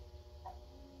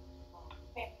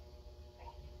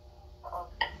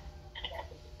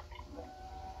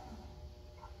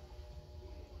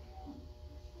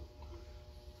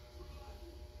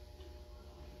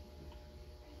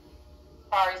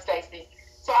Sorry, Stacy.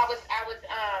 So I was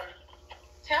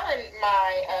telling my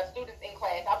students in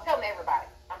class, I was telling everybody,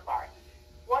 I'm sorry.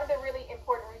 One of the really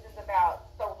important reasons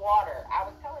about the water, I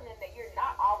was telling them that you're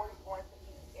not always going to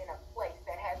be in a place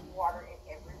that has water in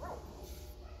every room.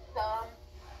 Some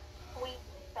suites,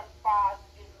 some spas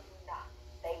just do not.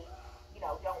 They,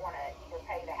 don't want to either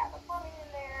pay to have the plumbing in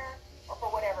there or for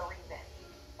whatever reason.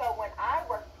 So when I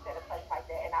worked at a place like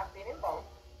that, and I've been in both,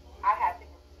 I had to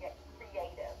get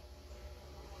creative.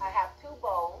 I have 2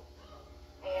 bowls,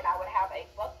 and I would have a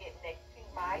bucket next to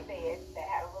my bed that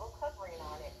had a little covering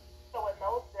on it. So when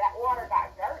that water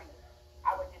got dirty,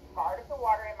 I would just garnish the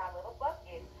water in my little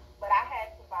bucket, but I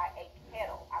had to buy a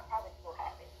kettle. I probably still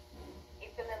have it.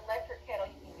 It's an electric kettle.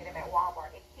 You can get them at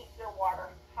Walmart. It keeps your water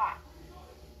hot.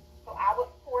 So I would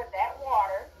pour that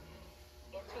water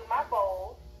into my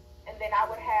bowl, and then I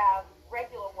would have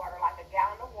regular water, like a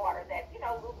gallon of water that's,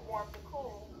 lukewarm to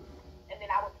cool, and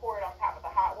then I would pour it on top of the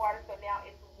hot water, so now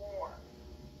it's warm.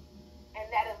 And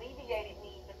that alleviated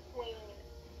me between,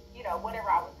 whatever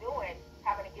I was doing,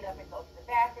 having to get up and go to the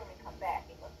bathroom and come back,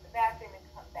 and go to the bathroom and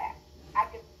come back. I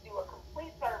could do a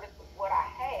complete service with what I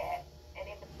had, and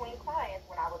in between clients,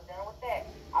 when I was done with that,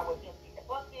 I would empty the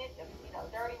bucket of,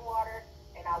 dirty water,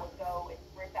 and I would go and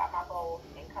rinse out my bowls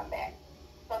and come back,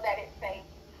 so that it saves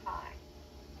time.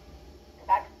 Because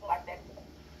I just feel like that's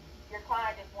your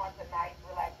client just wants a nice,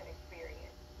 relaxing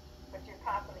experience, but you're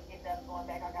constantly getting up, going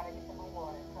back. I gotta get some more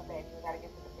water, come back. You gotta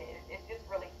get to the bed. It's just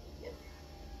really tedious.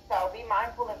 So be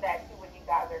mindful of that too when you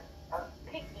guys are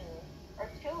picking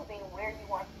or choosing where you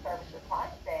want to service your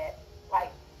clients at.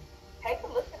 Like, take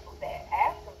a look at that.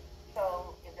 Ask them.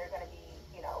 So, is there going to be,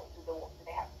 do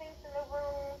they have sinks in the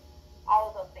room?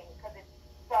 All of those things, because it's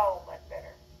so much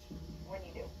better when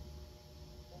you do.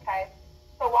 Okay.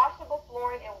 So washable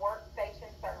flooring and workstation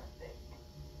services.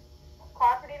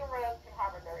 Carpet and rugs can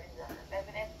harbor dirt and germs. As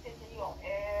an esthetician, you don't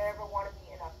ever want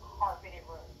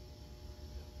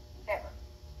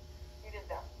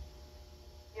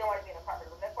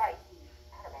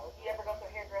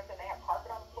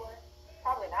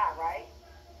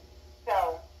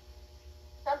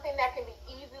that can be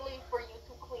easily for you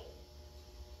to clean.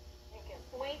 You can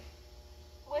sweep,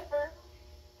 Swiffer,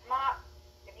 mop.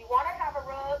 If you want to have a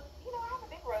rug, I have a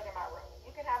big rug in my room.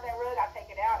 You can have that rug. I take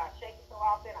it out. I shake it so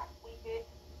often. I sweep it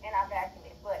and I vacuum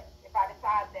it. But if I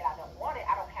decide that I don't want it,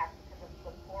 I don't have to because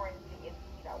the flooring is,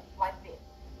 like this.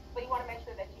 So you want to make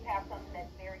sure that you have something that's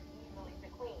very easily to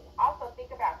clean. Also, think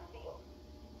about seals.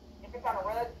 If it's on a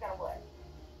rug, it's gonna what?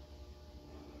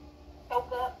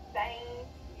 Soak up, stain,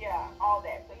 yeah, all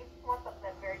that. So you just want something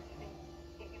that's very easy.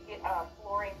 If you get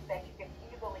flooring that you can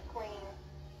easily clean,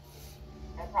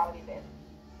 that's probably the best.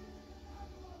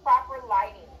 Proper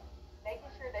lighting.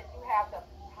 Making sure that you have the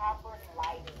proper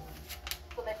lighting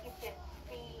so that you can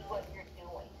see what you're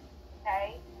doing.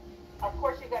 Okay? Of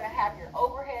course, you're going to have your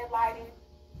overhead lighting.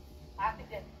 I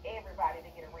suggest everybody to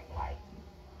get a ring light.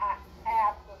 I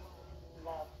absolutely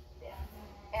love them.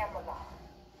 Amazon.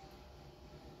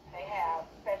 They have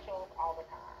specials all the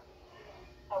time.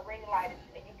 A ring light,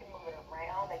 and you can move it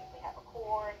around. They usually have a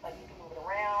cord, so you can move it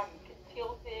around. You can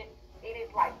tilt it. It is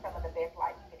like some of the best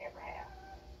lights you can ever have.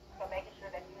 So making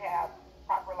sure that you have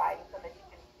proper lighting so that you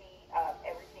can see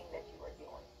everything that you are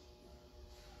doing.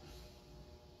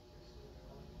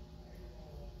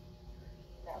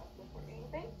 That was super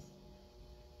easy.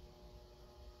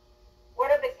 What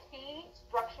are the key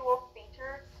structural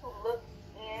features to look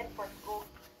in for school?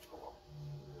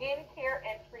 Skincare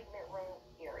and treatment room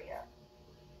area.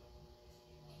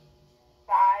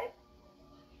 Size,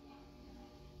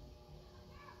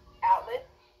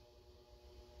 outlets,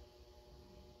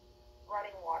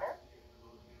 running water,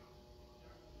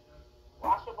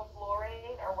 washable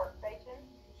flooring or workstation.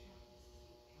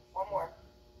 One more.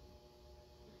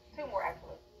 Two more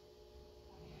actually.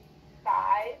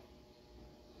 Size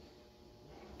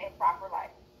and proper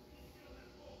lighting.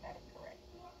 That is correct.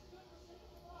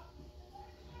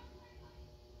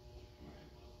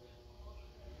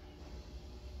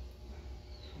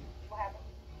 What happened?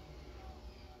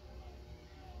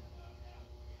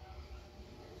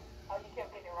 Oh, you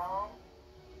kept getting it wrong?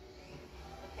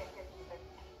 You can't hear me.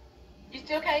 You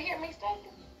still can't hear me,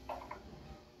 Stacey?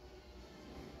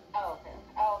 Oh, okay.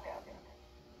 Oh, okay, okay, okay.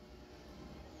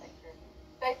 Make sure.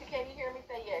 Stacey, can you hear me?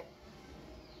 Say yes.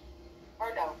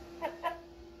 Or no.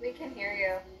 We can hear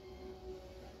you.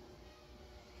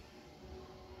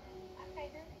 I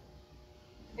can't hear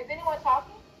you. Is anyone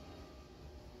talking?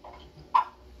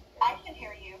 I can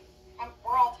hear you.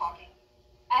 We're all talking.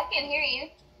 I can hear you.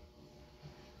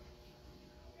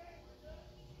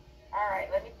 All right,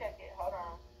 let me check it. Hold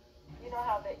on. You know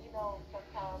how that,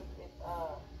 sometimes it's,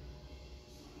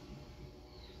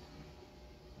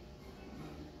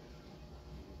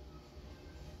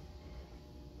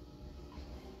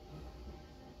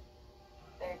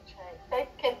 they're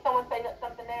changed. Can someone say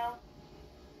something now?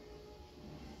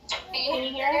 Can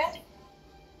you hear us?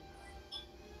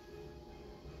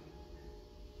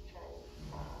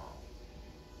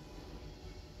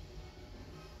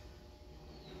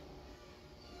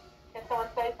 Can someone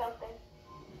say something?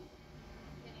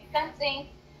 Something.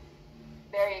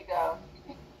 There you go.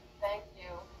 Thank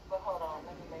you. But hold on,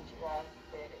 let me make sure I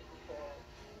said it because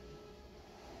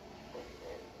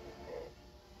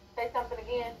say something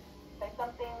again. Say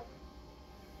something.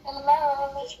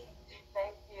 Hello.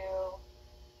 Thank you.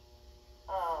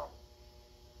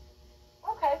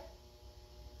 Okay.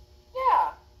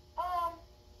 Yeah.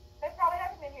 They probably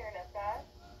haven't been hearing us, guys.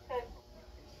 Because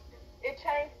it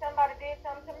changed. Somebody did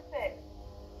something to the setting.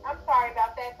 I'm sorry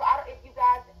about that. So if you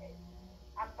guys,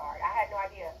 I'm sorry. I had no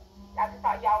idea. I just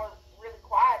thought y'all were really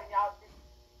quiet and y'all just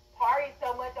partied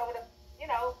so much over the,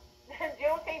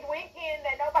 Juneteenth weekend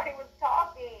that nobody was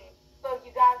talking. So if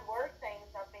you guys were saying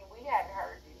something, we hadn't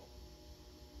heard you.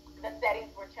 The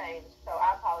settings were changed, so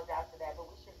I apologize for that, but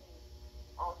we should be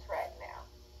on track now.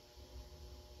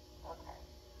 Okay.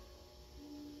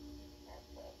 That's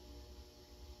it.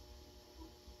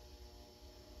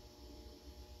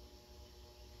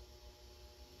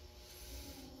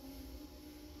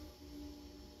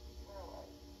 All right.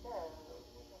 So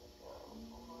we're gonna go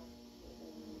on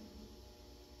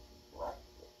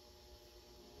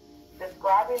to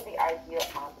describing the ideal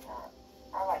ambiance.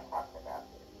 I like talking about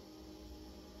this.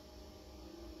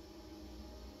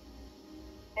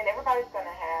 And everybody's going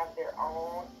to have their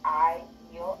own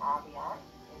ideal ambiance,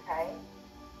 okay?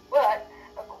 But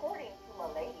according to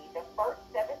Milady, the first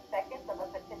 7 seconds of a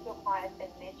potential client's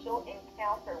initial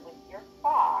encounter with your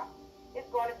spa is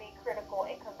going to be critical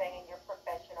in conveying your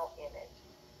professional image.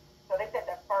 So they said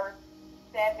the first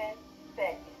 7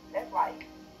 seconds. That's like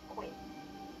quick,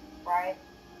 right?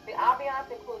 The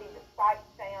ambiance, including the sight,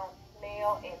 sound,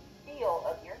 smell, and feel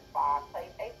of your spa,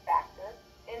 plays a factor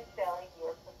in selling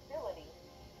your facility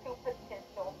to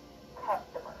potential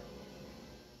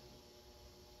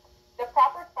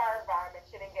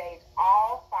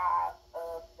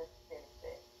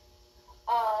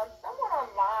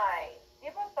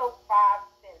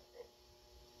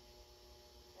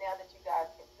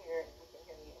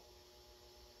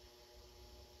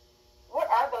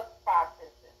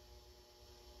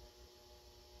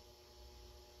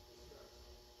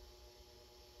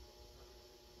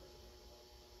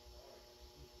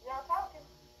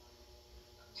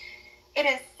It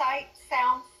is sight,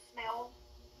 sound, smell,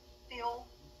 feel.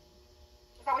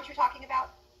 Is that what you're talking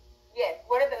about? Yes.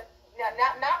 What are the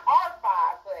not our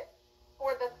five, but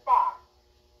for the spa?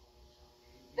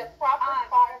 The proper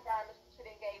spa environment should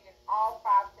engage in all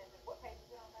five senses. What page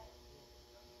is it on that?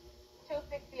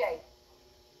 268.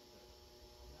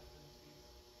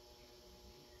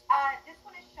 This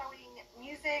one is showing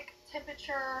music,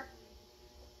 temperature.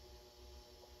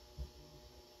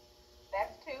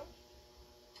 That's 2.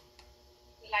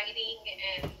 Lighting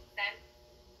and scent.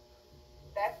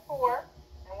 That's 4.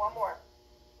 And one more.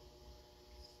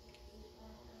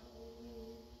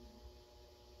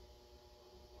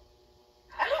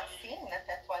 I'm not seeing the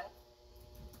fifth one.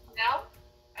 No?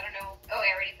 I don't know. Oh,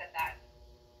 I already said that.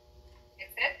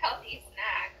 It says healthy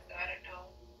snacks, so I don't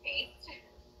know. Taste.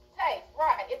 Taste,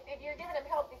 right. If you're giving them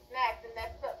healthy snacks, then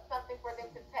that's something for them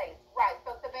to taste. Right.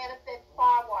 So Savannah said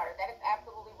spa water. That is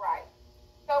absolutely right.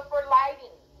 So for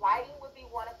lighting would be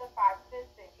one of the five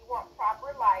senses. You want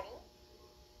proper lighting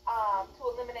to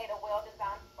eliminate a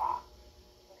well-designed spa.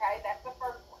 Okay, that's the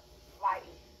first one,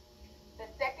 lighting. The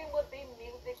second would be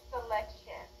music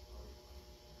selection.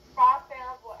 Spa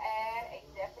sounds will add a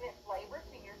definite flavor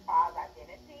to your spa's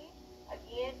identity.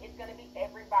 Again, it's going to be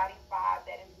everybody's vibe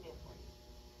that is different.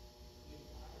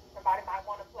 Somebody might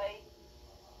want to play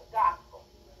gospel.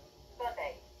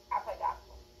 Sunday, I play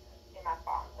gospel in my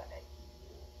spa on Sunday.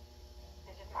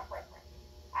 It's just my preference.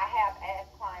 I have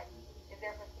asked clients, is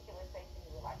there a particular station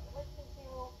you would like to listen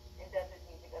to? And does this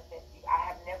music offend you? I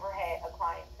have never had a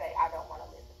client say, I don't want to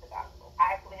listen to gospel.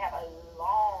 I actually have a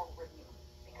long review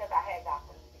because I had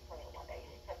gospel music playing one day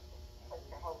and it touched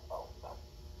their whole soul. So,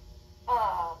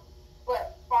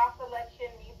 but spa selection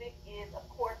music is, of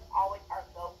course, always our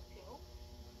go-to.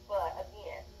 But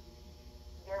again,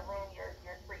 your room, your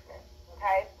treatment.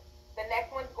 Okay? The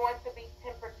next one's going to be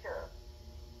temperature.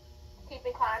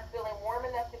 Keeping clients feeling warm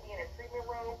enough to be in a treatment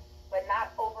room, but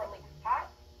not overly hot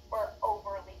or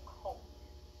overly cold.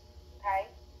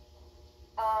 Okay?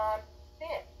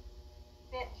 Scent.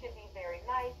 Scent should be very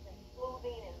nice and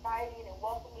soothing, inviting, and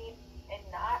welcoming, and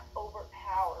not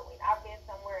overpowering. I've been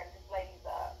somewhere and this lady's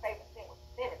favorite scent was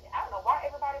cinnamon. I don't know why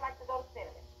everybody likes to go to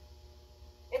cinnamon.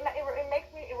 It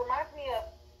reminds me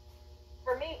of,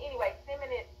 for me anyway,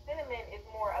 cinnamon is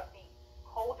more of the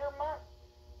colder months.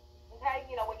 Okay,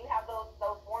 you know, when you have those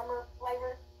warmer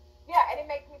flavors. Yeah, and it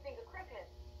makes me think of Christmas.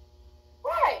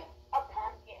 Right, a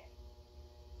pumpkin.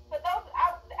 But those,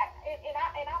 I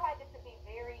like it to be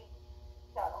very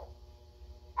subtle.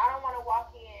 I don't want to walk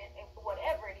in and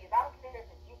whatever it is. I don't care if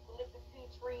it's eucalyptus tea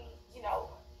tree, you know,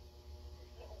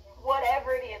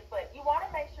 whatever it is. But you want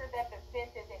to make sure that the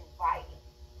scent is inviting.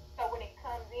 So when it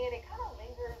comes in, it kind of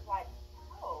lingers like,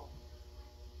 oh,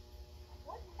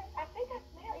 I think I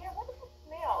smell. Yeah, what does it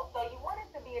smell? So you want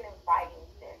it to be an inviting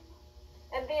scent.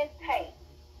 And then taste.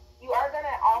 You are going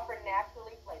to offer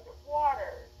naturally flavored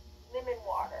waters, lemon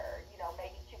water, you know,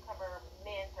 maybe cucumber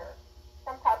mint or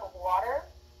some type of water.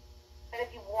 And if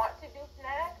you want to do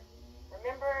snacks,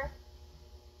 remember,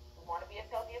 you want to be as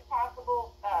healthy as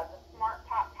possible. The Smart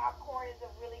Pop popcorn is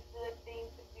a really good thing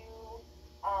to do.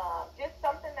 Just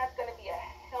something that's going to be a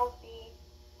healthy,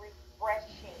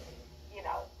 refreshing, you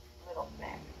know, little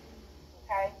snack.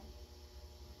 Okay?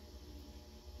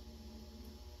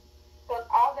 So it's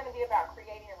all going to be about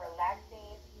creating a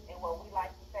relaxing and what we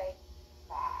like to say,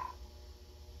 vibe.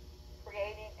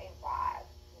 Creating a vibe.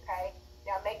 Okay?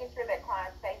 Now, making sure that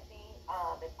client safety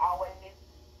is always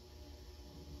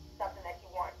something that you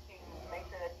want to make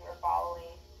sure that you're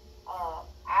following.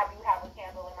 I do have a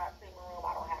candle in my treatment room.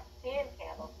 I don't have 10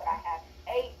 candles, but I have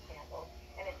 8 candles.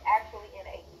 And it's actually in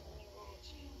a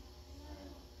huge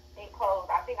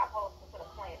enclosed. I think I'm supposed to put a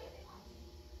plant in it.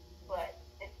 But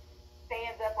it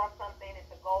stands up on something.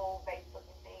 It's a gold-based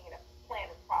looking thing, and a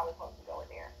plant is probably supposed to go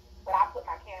in there. But I put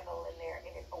my candle in there,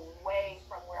 and it's away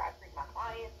from where I treat my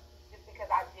clients just because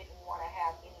I didn't want to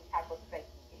have any type of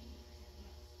safety issue.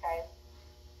 Okay?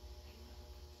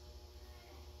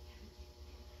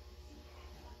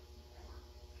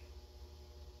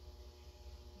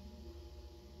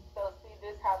 So see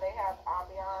this, how they have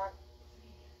ambiance,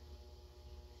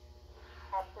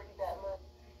 how pretty that looks.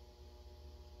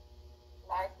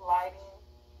 Nice lighting.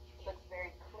 Looks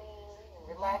very clean and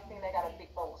relaxing. They got a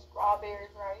big bowl of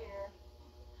strawberries right here.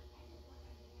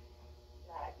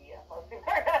 Not idea. Most people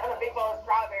are gonna have a big bowl of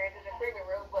strawberries in the treatment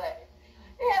room, but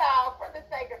you know, for the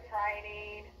sake of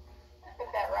training, put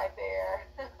that right there.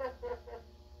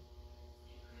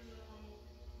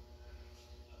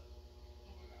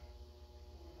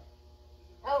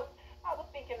 Oh, I was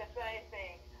thinking the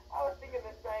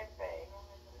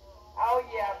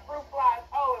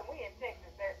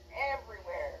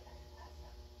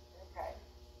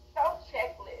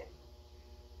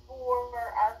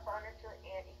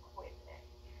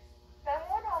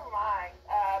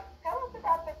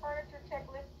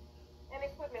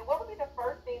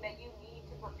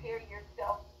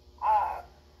yourself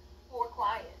for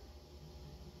clients?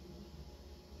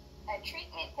 A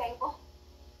treatment table.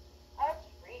 A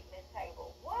treatment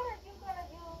table. What are you going to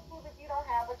use if you don't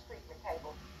have a treatment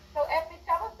table? So, Effie,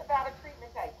 tell us about a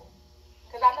treatment table.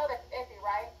 Because I know that's Effie,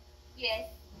 right? Yes.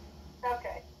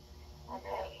 Okay.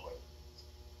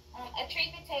 A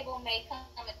treatment table may come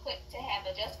equipped to have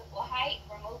adjustable height,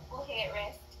 removable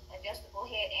headrest, adjustable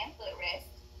head and footrest,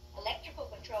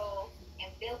 electrical controls, and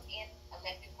built-in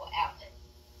electrical outlets.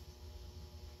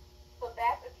 So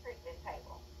that's a treatment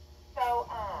table. So,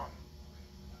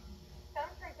 some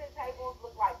treatment tables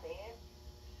look like beds,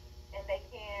 and they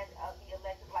can be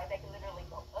electric, like they can literally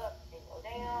go up and go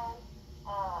down.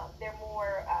 They're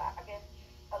more, I guess,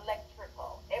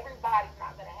 electrical. Everybody's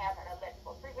not going to have an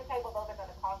electrical treatment table. Those are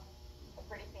going to cost a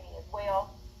pretty penny as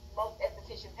well. Most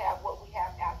estheticians have what we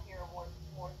have out here, more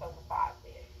so massage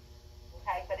beds.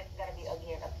 Okay, but it's going to be,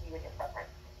 again, up to you and your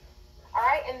preference. All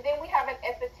right, and then we have an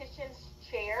esthetician's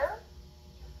chair,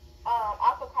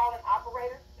 also called an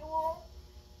operator stool.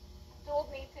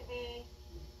 Stools need to be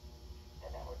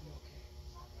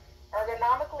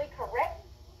ergonomically correct,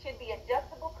 should be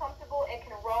adjustable, comfortable, and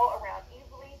can roll around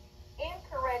easily.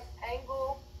 Incorrect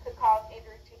angle could cause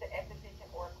injury to the esthetician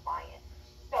or client.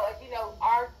 So as you know,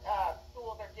 our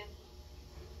stools are just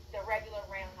the regular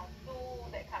round stool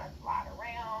that kind of slide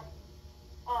around.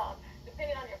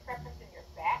 Depending on your preference in your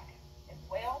back as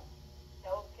well,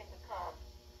 those can become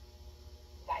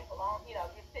like long, you're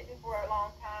sitting for a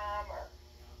long time, or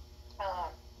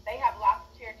they have lots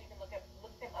of chairs. You can look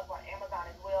them up on Amazon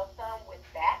as well. Some with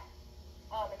back,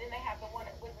 and then they have the one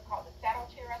what's it called, the saddle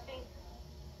chair, I think,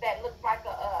 that looks like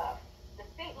the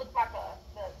seat looks like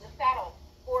the saddle,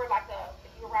 or like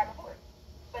if you were riding a horse.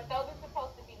 But those are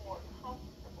supposed to be more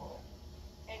comfortable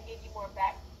and give you more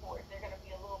back support. They're going to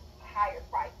be a little higher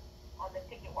price on the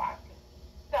ticket wise too.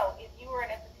 So if you are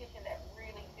an esthetician that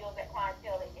really feels that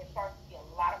clientele and starts to see a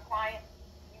lot of clients,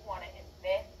 you want to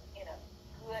invest in a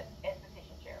good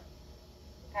esthetician chair.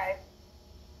 Okay.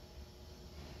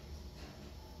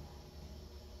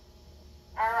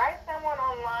 All right, someone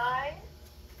online.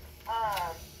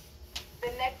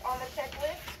 The next on the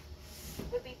checklist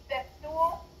would be step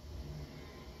stool.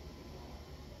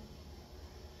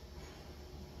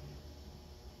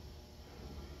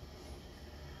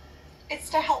 It's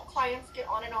to help clients get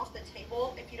on and off the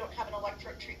table if you don't have an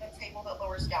electric treatment table that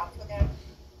lowers down for them.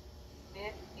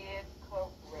 This is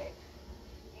correct.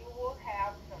 You will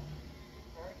have some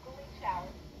vertically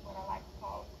challenged, what I like to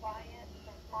call clients,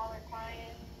 some smaller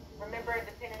clients. Remember,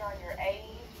 depending on your age,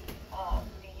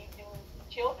 do you do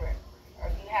children? Or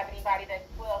do you have anybody that's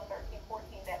 12, 13,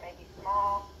 14 that may be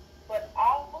small? But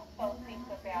also think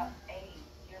about age,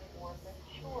 your more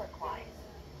mature clients,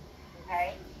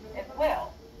 okay, as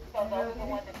well. So those are the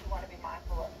ones that you want to be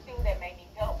mindful of too, that may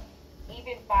need help,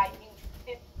 even by you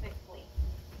physically.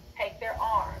 Take their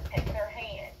arm, take their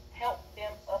hand, help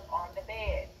them up on the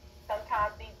bed.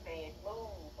 Sometimes these beds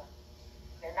move.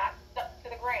 They're not stuck to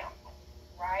the ground,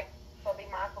 right? So be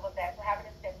mindful of that. So having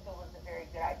a step stool is a very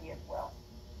good idea as well.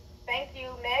 Thank you.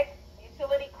 Next,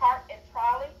 utility cart and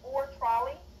trolley or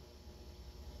trolley.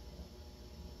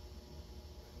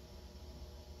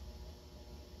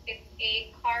 It's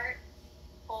a cart,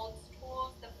 holds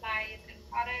tools, supplies, and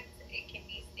products. It can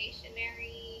be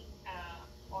stationary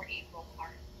or a go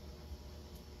kart.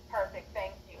 Perfect.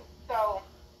 Thank you. So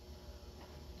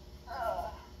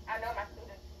I know my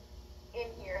students in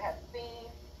here have seen,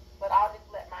 but I'll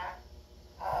just let my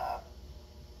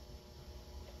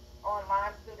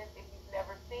online students, if you've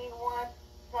never seen one,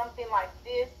 something like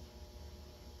this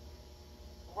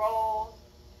rolls,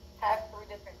 has 3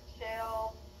 different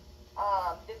shelves.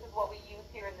 This is what we use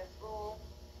here in the school.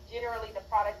 Generally, the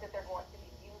products that they're going to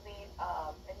be using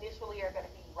initially are going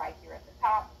to be right here at the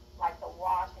top, like the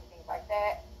wash and things like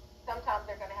that. Sometimes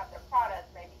they're going to have their products,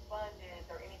 maybe sponges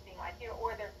or anything like here,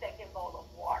 or their second bowl of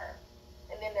water.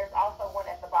 And then there's also one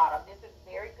at the bottom. This is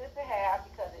very good to have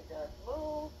because it does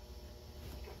move.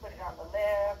 You can put it on the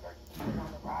left or you can put it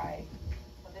on the right.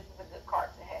 So this is a good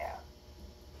cart to have.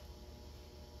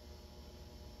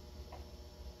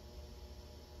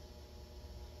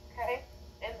 Okay,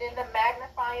 and then the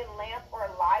magnifying lamp or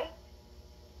light.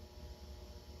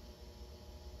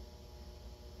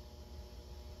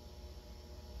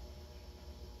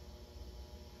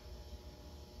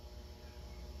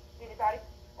 Anybody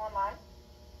online?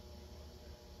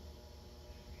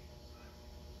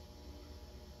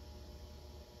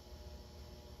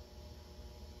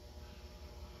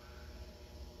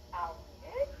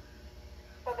 Okay.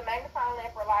 So the magnifying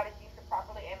lamp or light is used to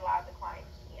properly analyze the client's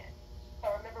skin. So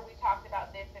remember we talked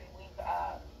about this and we've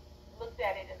looked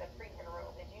at it in the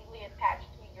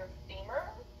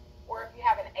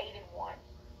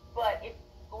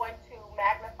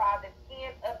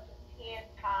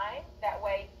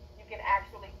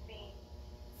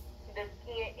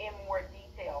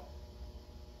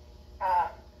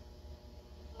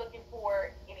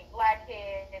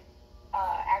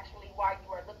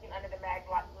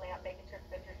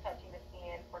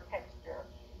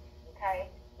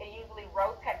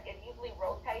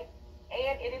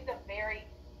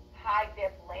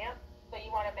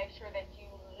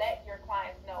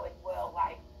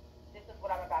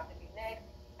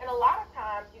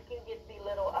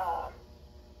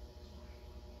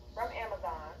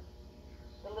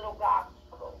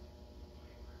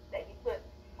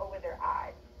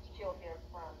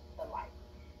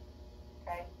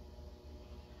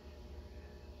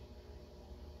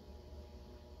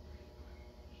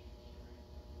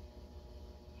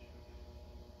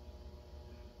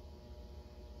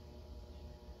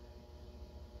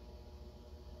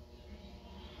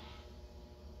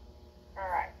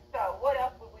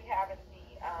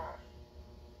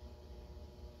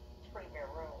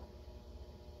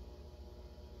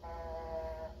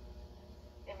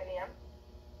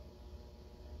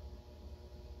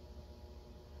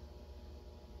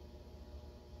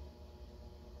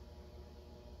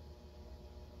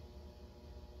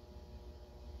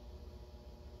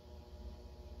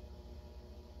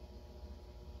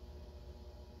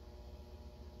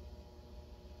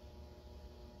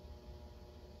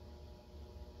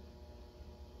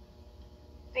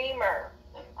steamer.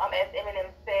 As Eminem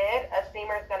said, a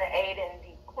steamer is going to aid in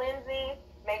deep cleansing.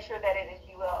 Make sure that it is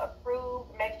UL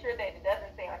approved. Make sure that it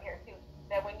doesn't say on here too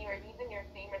that when you are using your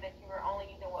steamer that you are only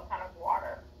using what kind of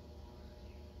water?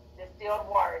 Distilled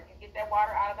water. If you get that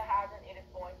water out of the hydrant, it is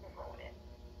going to ruin it.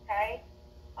 Okay?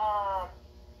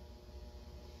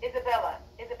 Isabel.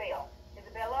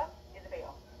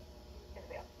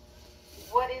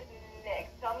 What is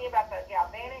next? Tell me about the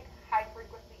galvanic high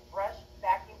frequency brush,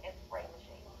 vacuum, and spray machine.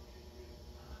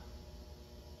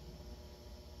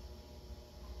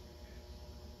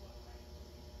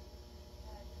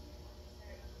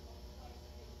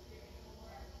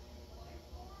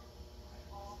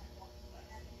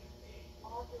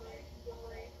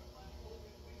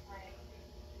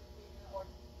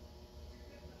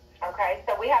 Okay,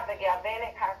 so we have the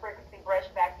galvanic high frequency brush,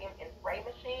 vacuum, and spray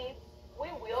machine. We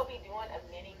will be doing a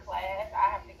mini class. I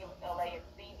have to get with LA and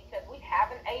C because we have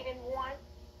an 8-in-1.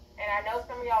 And I know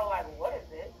some of y'all are like, what is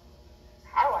this?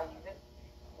 How do I use it?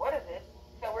 What is this?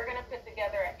 So we're going to put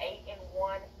together an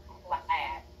 8-in-1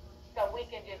 class so we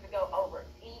can just go over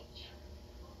each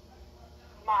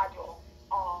module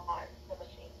on the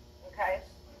machine. Okay?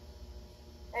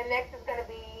 And next is going to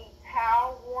be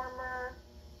towel warmer.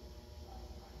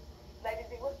 Lady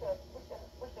D, what's your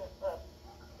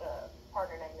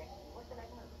partner name next to you? What's your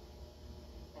name?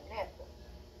 Vanessa.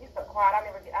 You're so quiet. I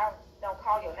don't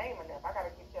call your name enough. I gotta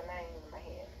get your name in my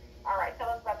head. All right, tell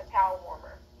us about the towel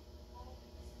warmer.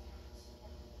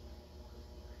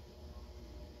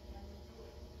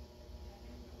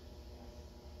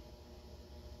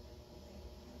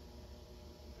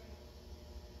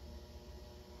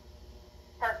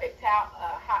 Perfect.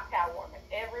 Hot towel warmer.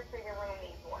 Every treatment room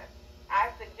needs one. I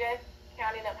suggest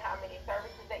counting up how many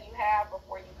services that you have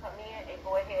before you come in and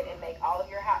go ahead and make all of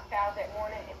your hot towels that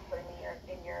morning and put them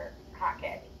in your hot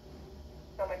caddy.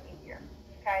 So much easier.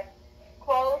 Okay?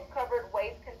 Closed covered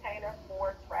waste container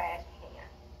for trash can.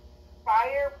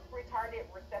 Fire retardant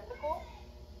receptacle.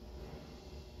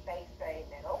 They say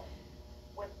metal.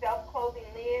 With self-closing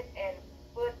lid and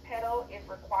foot pedal is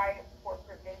required for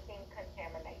preventing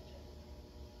contamination.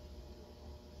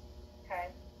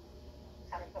 Okay?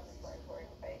 Kind of self-explanatory in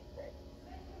the face.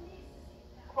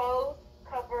 Closed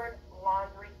covered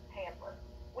laundry hamper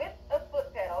with a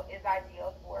foot pedal is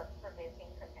ideal for preventing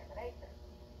contamination.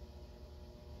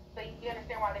 So you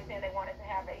understand why they said they wanted to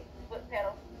have a foot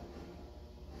pedal?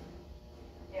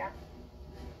 Yeah.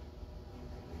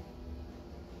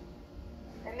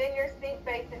 And then your sink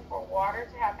basin for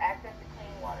water to have access to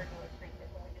clean water during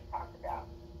treatment. And we just talked about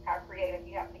how creative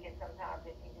you have to get sometimes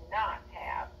if you do not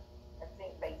have a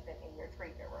sink basin in your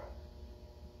treatment room.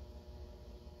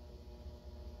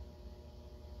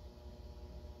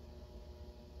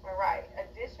 All right,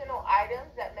 additional items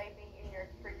that may be in your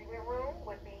treatment room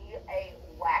would be a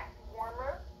wax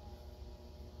warmer,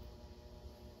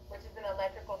 which is an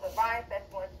electrical device that's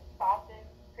going to soften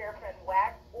paraffin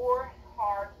wax or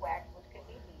hard wax, which can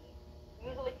be beads,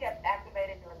 usually kept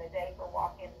activated during the day for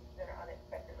walk-ins that are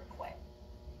unexpected requests.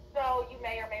 So you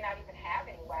may or may not even have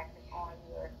any waxes on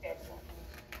your schedule.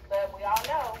 But we all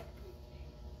know,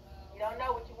 you don't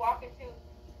know what you walk into.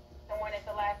 Someone at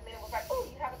the last minute was like, oh,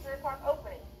 you have a 3 o'clock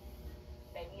opening.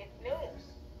 Maybe it's noon.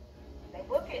 They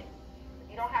book it. If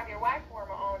you don't have your wax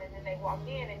warmer on and then they walk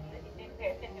in and you didn't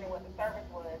pay attention to what the service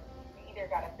was, you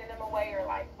either got to send them away or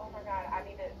like, oh my God, I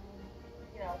need to,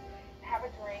 have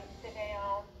a drink, sit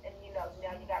down, and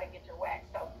now you got to get your wax.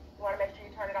 So you want to make sure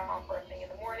you turn it on first thing in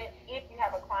the morning if you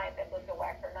have a client that looks at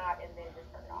wax or not, and then just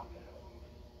turn it off.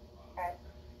 Okay.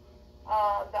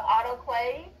 The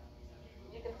autoclave,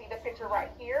 you can see the picture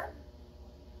right here.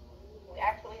 We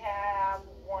actually have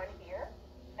one here.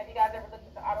 Have you guys ever looked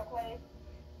at the autoclave?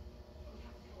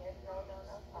 Yes, no.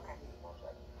 Okay, I'll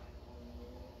show you.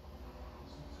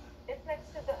 It's next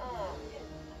to the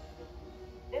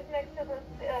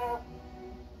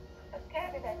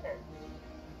cabin back there.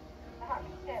 The hot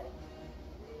cabin.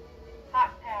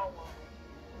 Hot towel one.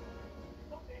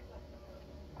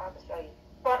 I'll just show you.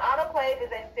 So an autoclave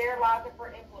is a sterilizer for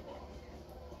implements.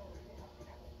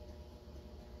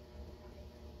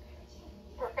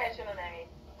 Professional name,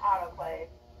 autoclave.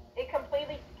 It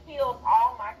completely kills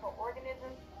all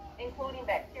microorganisms, including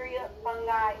bacteria,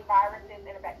 fungi, viruses,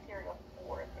 and bacterial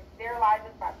spores. It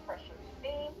sterilizes by pressure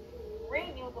steam.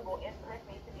 Reusable instruments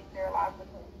need to be sterilized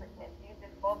between treatments. Use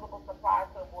disposable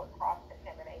supplies to avoid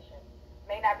cross-contamination.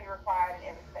 May not be required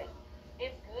in every state.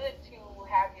 It's good to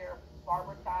have your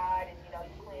barbicide and you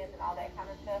cleanse and all that kind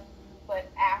of stuff, but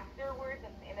afterwards,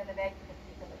 at the end of the day, you can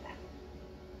keep them in that.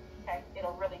 Okay,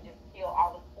 it'll really just kill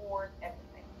all the spores,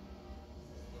 everything.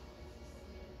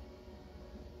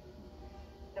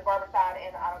 The barbicide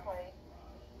and the autoclave.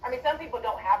 I mean, some people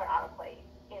don't have an autoclave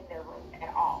in their room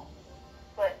at all,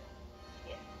 but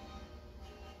yeah.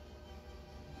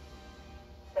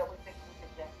 So we suggest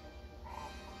you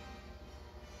have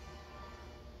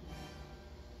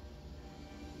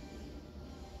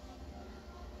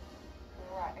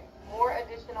one. Right. More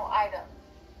additional items.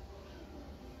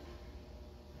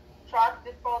 Shark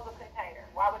disposal container.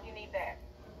 Why would you need that?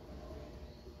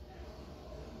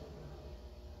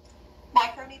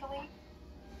 Microneedling.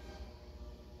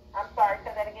 I'm sorry,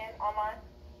 say that again, online?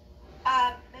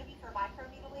 Maybe for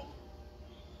microneedling.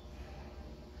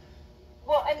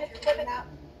 Well, and If the, you're but, doing the, that.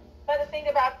 but the thing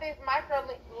about this, micro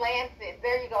lancet,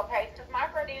 there you go, Paige, because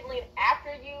microneedling,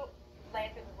 after you,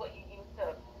 lancet is what you use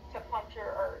to puncture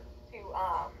or to,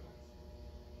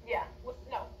 yeah,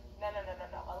 no. A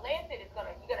lancet is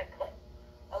you're gonna cut.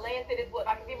 A lancet is what,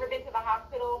 like, have you ever been to the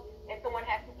hospital and someone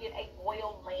has to get a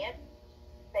boiled lance?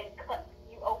 They cut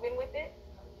you open with it.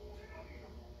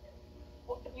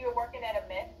 If you were working at a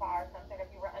med spa or something,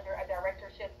 if you were under a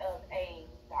directorship of a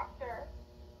doctor,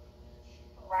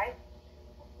 right?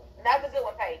 And that's a good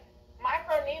one, Paige.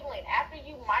 Microneedling. After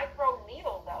you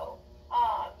microneedle, though,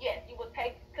 yes, you would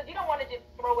take, because you don't want to just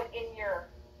throw it in your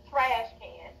trash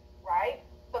can, right?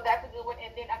 So that's a good one.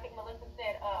 And then I think Melissa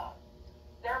said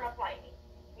dermaplaning.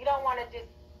 You don't want to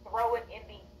just throw it in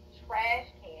the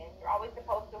trash can. You're always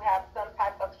supposed to have some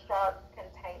type of sharp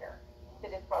container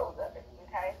to dispose of it,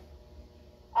 okay?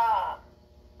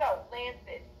 So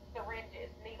lancets, syringes,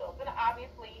 needles, and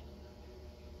obviously,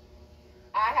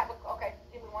 okay,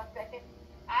 give me 1 second.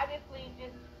 Obviously,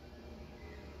 just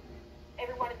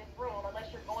everyone in this room,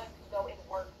 unless you're going to go and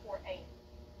work for a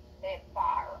med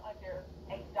spa or under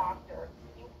a doctor,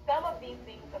 some of these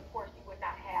things, of course, you would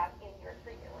not have in your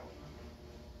treatment room.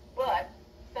 But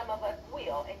some of us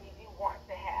will, and you do want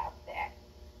to have that.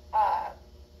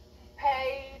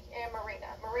 Paige and Marina.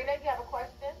 Marina, you have a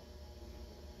question?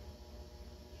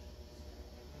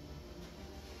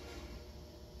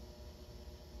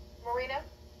 Marina?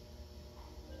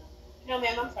 No,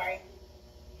 ma'am, I'm sorry.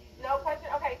 No question?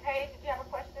 Okay, Paige, did you have a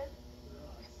question?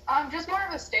 Just more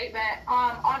of a statement.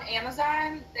 On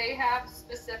Amazon, they have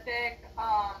specific,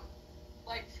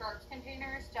 like sharps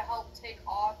containers to help take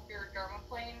off your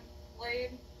dermaplane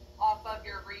blade off of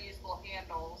your reusable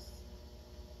handles.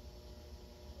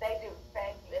 They do,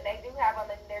 thank you. And they do have them,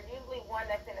 and there's usually one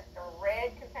that's in a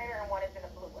red container and one is in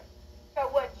a blue one. So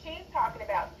what she's talking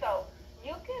about, so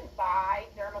you can buy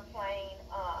dermaplane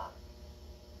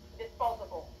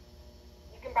disposable.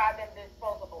 You can buy them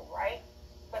disposable, right?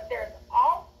 But there's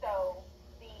also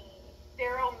the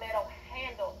sterile metal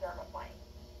handle dermaplane,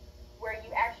 where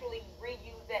you actually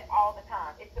reuse it all the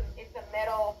time. It's a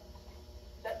metal,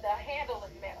 the handle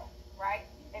is metal, right?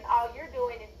 And all you're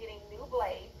doing is getting new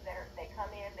blades they come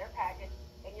in, they're packaged,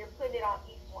 and you're putting it on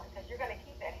each one because you're going to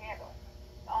keep that handle.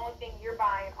 The only thing you're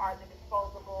buying are the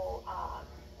disposable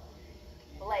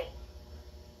blades.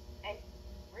 And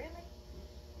really,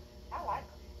 I like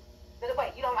them. But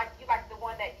wait, you like the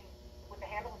one that with the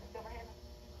handle, with the silver handle?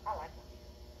 I like them.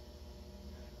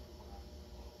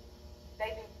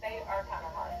 They are kind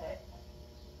of hard, but.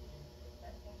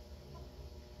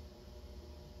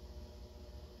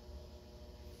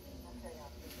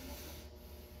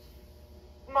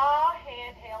 Small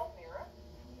handheld mirror.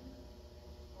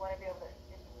 You want to be able to,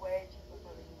 it's way cheaper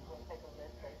for the user to take a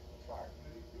list based on the chart.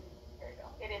 Here you go.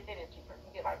 It is cheaper.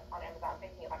 You get like on Amazon, I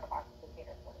think you get like a box of 15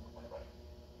 or 20.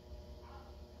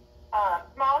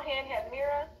 Small handheld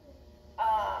mirror.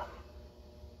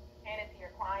 Hand it to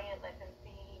your client, let them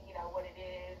see, what it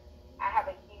is. I have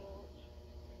a huge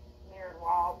mirrored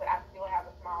wall, but I still have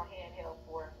a small handheld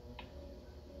for.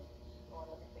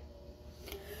 Let me see.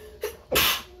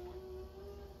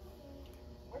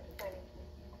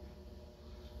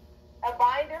 A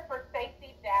binder for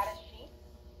safety data sheets.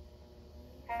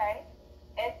 Okay.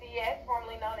 SES,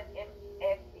 formerly known as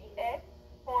SDS,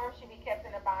 forms should be kept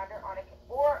in a binder on a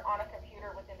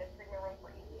computer within the treatment room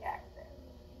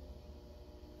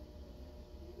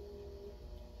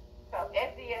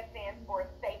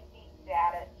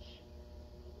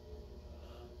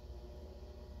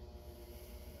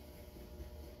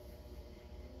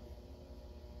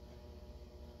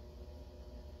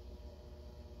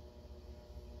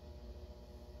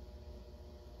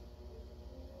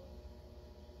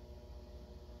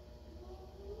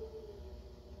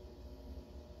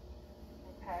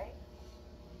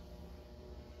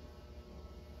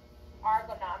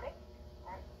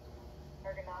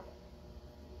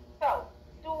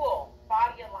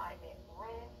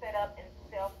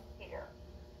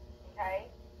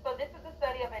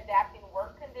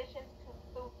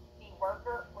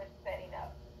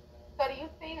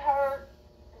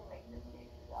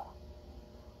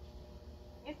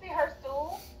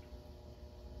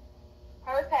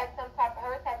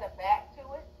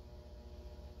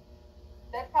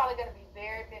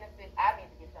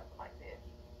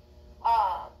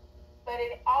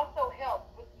it also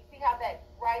helps with, you see how that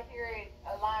right here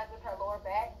aligns with her lower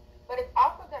back, but it's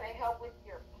also going to help with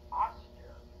your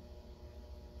posture,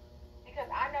 because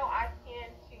I know I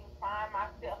tend to find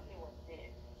myself doing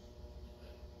this,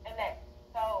 and that's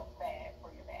so bad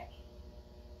for your back.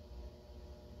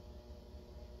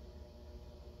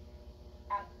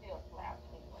 I still slouch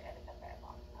anyway. I think that's bad,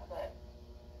 but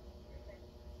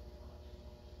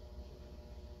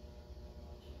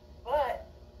what?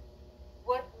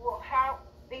 Well, how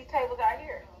these tables out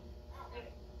here?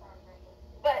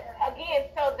 But again,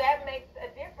 so that makes a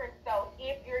difference. So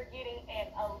if you're getting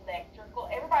an electrical,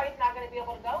 everybody's not going to be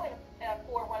able to go and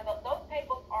afford one of those. Those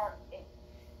tables are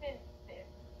expensive.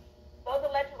 Those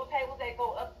electrical tables that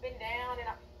go up and down, and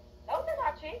those are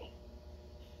not cheap.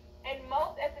 And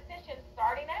most estheticians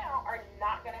starting out are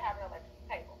not going to have an electrical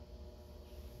table.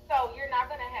 So you're not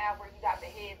going to have where you got the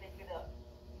head lifted up.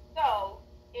 So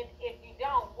if you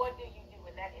don't, what do you do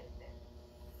in that instance?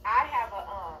 I have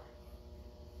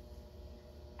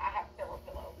several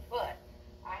pillows, but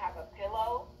I have a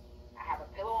pillow. I have a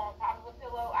pillow on top of a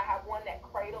pillow. I have one that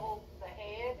cradles the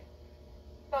head.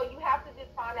 So you have to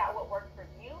just find out what works for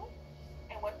you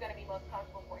and what's going to be most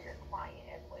comfortable for your client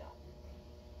as well.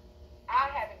 I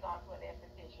haven't gone to an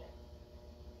esthetician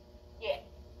yet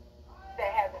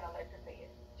that has an electric bed.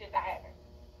 Just I haven't.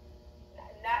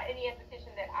 Not any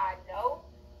esthetician that I know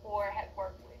or has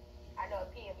worked with. I know a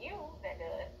PMU that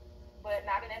does, but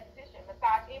not an esthetician.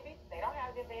 Massage Envy, they don't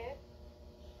have good beds.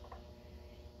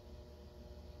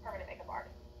 Permanent makeup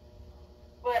artist.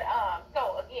 But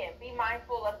so again, be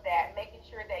mindful of that, making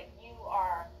sure that you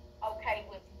are okay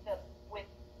with the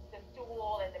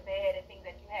stool and the bed and things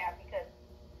that you have, because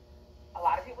a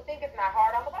lot of people think it's not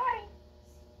hard on the body.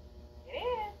 It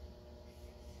is.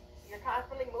 You're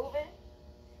constantly moving,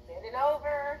 bending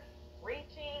over,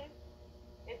 reaching.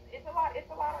 It's a lot. It's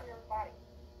a lot on your body.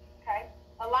 Okay.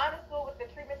 Align the stool with the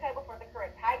treatment table for the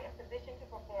correct height and position to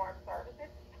perform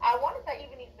services. I want to say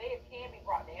even these beds can be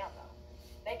brought down though.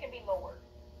 They can be lowered.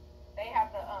 They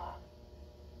have the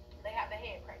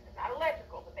hand cranks. It's not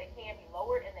electrical, but they can be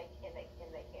lowered and they can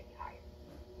be higher.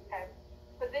 Okay.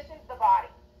 Positions the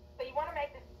body. So you want to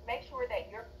make sure that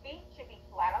your feet should be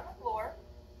flat on the floor.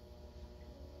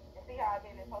 And see how I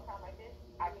did this whole time like this?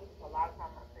 I do this a lot of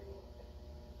times on previous.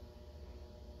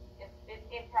 It's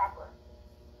improper.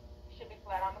 You should be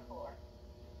flat on the floor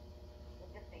with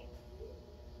your feet.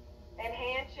 And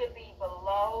hands should be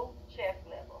below chest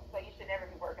level. So you should never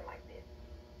be working like this.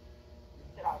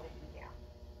 You should always be down.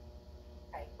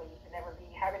 Okay, so you should never be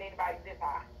having anybody this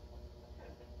high.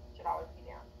 You should always be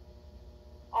down.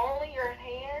 Only your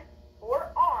hands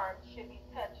or arms should be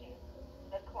touching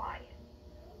the client.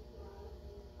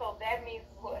 So that means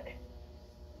what?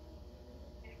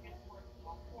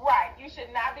 Right. You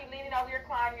should not be leaning over your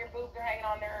client, your boobs are hanging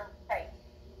on their face.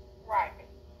 Right.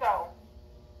 So,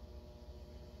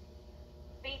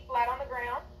 feet flat on the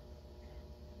ground.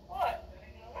 What?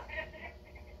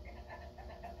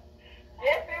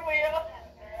 Yes, it will.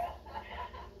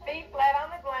 Feet flat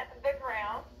on the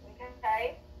ground.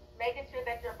 Okay. Making sure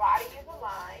that your body is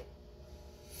aligned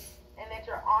and that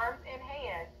your arms and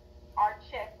hands are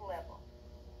chest level.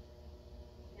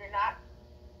 You're not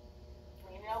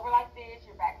leaning over like this,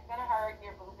 your back is going to hurt,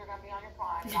 your boobs are going to be on your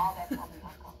client, and all that's going to be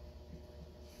uncomfortable.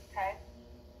 Okay?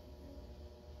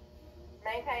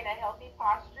 Maintain a healthy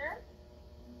posture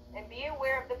and be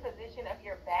aware of the position of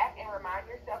your back and remind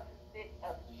yourself to sit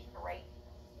up straight.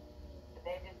 But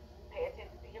then just pay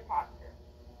attention to your posture,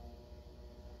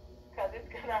 because it's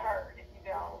going to hurt if you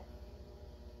don't.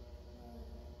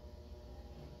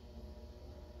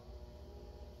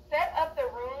 Set up the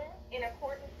room in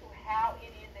accordance to how it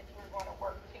is that you're going to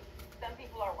work too. Some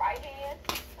people are right-handed,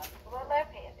 some people are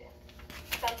left-handed.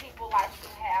 Some people like to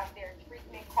have their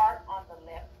treatment cart on the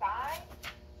left side,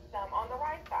 some on the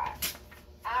right side.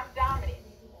 I'm dominant,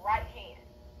 right hand,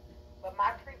 but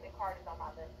my treatment cart is on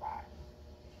my left side.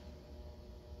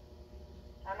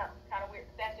 I know, kind of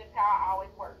weird, but that's just how I always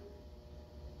work.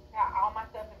 How all my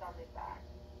stuff is on this side.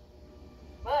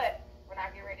 But when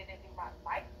I get ready to do my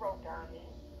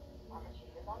microderming, my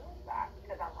machine is on this side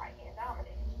because I'm right hand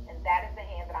dominant. And that is the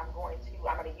hand that I'm going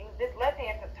to use this left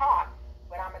hand to talk,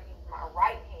 but I'm going to use my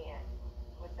right hand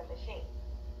with the machine.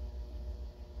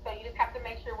 So you just have to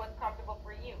make sure what's comfortable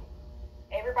for you.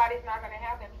 Everybody's not going to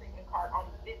have their treatment cart on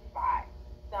this side.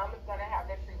 Some is going to have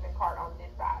their treatment cart on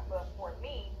this side. But for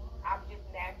me, I've just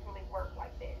naturally worked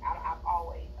like that. I've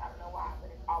always, I don't know why, but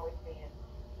it's always been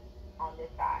on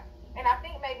this side. And I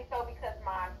think maybe so because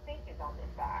my sink is on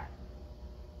this side.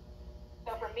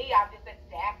 So for me, I've just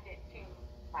adapted to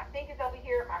my sink is over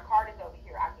here, my cart is over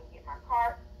here. I can get my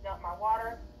cart, dump my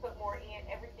water, put more in.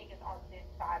 Everything is on this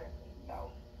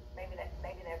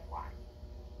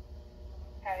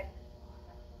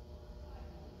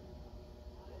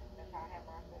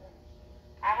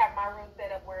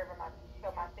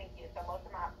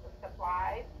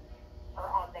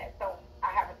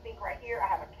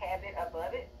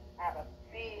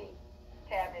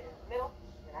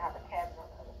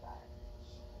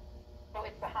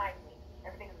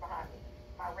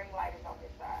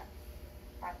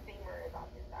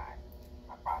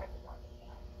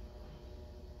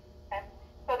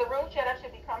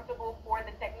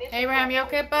Abraham, you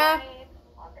okay, bud?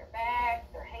 On their backs,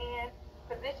 their hands.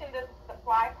 Position the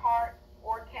supply cart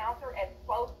or counter as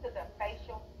close to the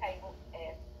facial table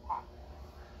as possible.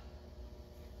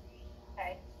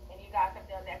 Okay? And you guys have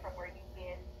done that from where you've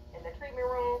been in the treatment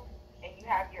room, and you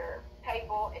have your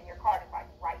table and your cart is like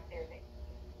right there next to you.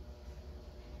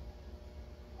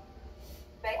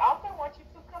 They also want you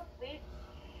to complete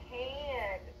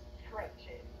hand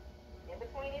stretches in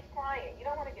between each client. You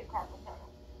don't want to get carpal tunnel.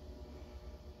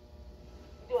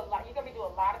 You're gonna be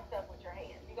doing a lot of stuff with your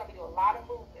hands. You're gonna be doing a lot of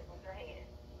movements with your hands.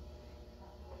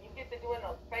 When you get to doing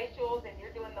those facials and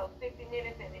you're doing those 60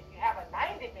 minutes, and if you have a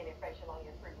 90-minute facial on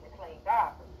your treatment claim,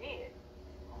 God forbid.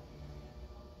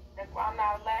 That's why I'm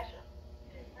not a lasher.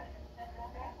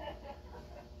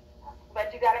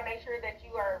 But you got to make sure that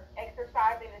you are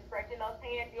exercising and stretching those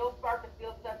hands. You'll start to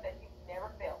feel stuff that you've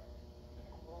never felt.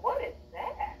 What is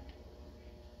that?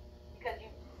 Because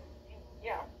you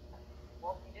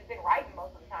just been writing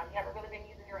most of the time. You haven't really been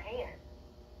using your hands.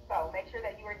 So make sure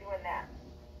that you are doing that.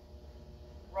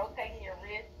 Rotating your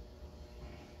wrists.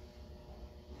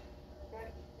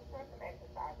 Just doing some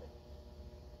exercises.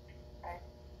 Okay.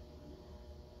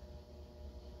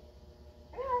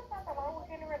 Yeah, it's not that long. We're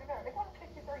getting ready to go. It's only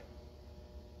 63.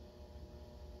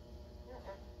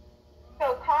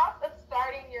 So cost of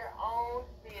starting your own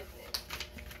business.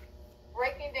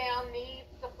 Breaking down needs,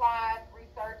 supplies,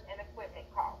 research, and equipment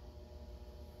costs.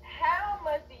 How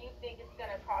much do you think it's going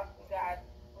to cost you guys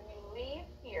when you leave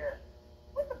here?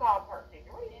 What's the ballpark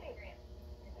figure? What do you think?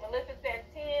 Melissa said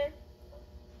 10.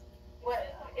 What?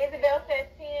 Isabel said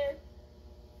 10.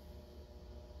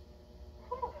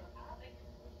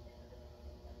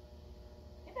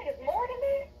 You think it's more than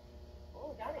that?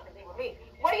 Ooh, y'all need to be with me.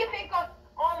 What do you think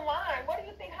online? What do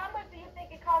you think? How much do you think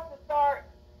it costs to start?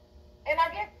 And I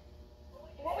guess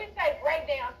when we say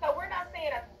breakdown, so we're not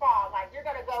saying a spa, like you're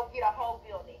going to go get a whole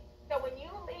building. So when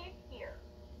you leave here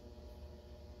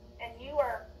and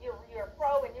you're a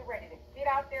pro and you're ready to get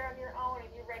out there on your own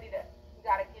and you got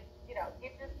to get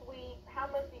your suite, how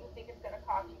much do you think it's going to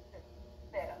cost you to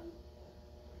set up?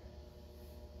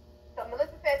 So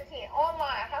Melissa said 10.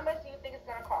 Online, how much do you think it's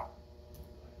going to cost?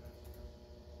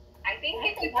 I think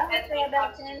it I would depends say on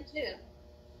about 10 too.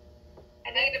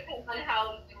 I think it depends on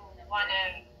how you want to,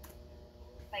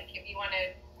 like, if you want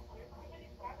to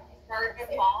start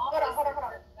small. Hold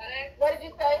on. What did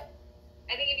you say?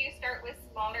 I think if you start with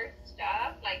smaller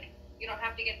stuff, like, you don't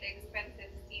have to get the expensive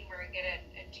steamer, get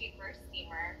a cheaper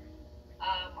steamer,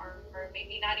 or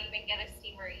maybe not even get a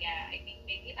steamer yet. I think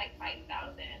maybe like 5,000,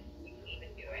 you can even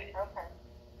do it. Okay.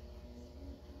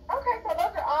 Okay, so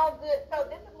those are all good. So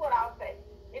this is what I'll say.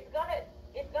 It's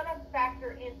gonna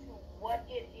factor into what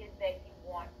it is that you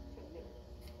want to do.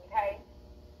 Okay?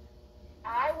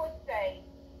 I would say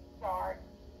start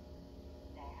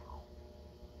now.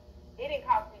 It didn't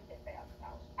cost me $10,000.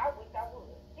 I wish I would.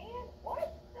 Man,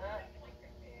 what? No.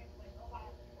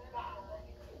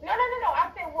 I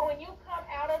said, well, when you come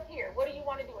out of here, what do you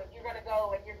want to do? If you're gonna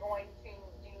go and you're going to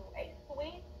do a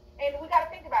suite, and we got to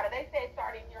think about it. They say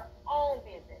starting your own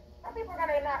business. Some people are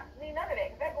going to not need none of that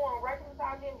because they're going right to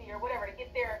massage envy or whatever to get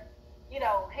their,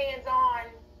 hands-on.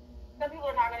 Some people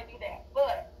are not going to do that.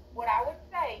 But what I would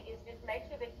say is just make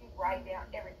sure that you write down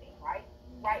everything, right?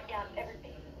 Write down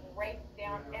everything. Write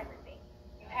down everything.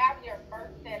 You have your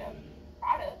first set of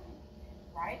products,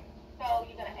 right? So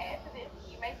you're going to add to this.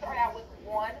 You may start out with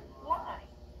one line.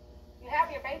 You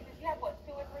have your basics. You have, 2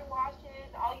 or 3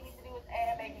 washes. All you need to do is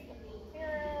add maybe some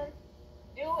serums.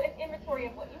 Do an inventory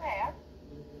of what you have.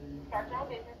 Start your own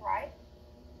business, right?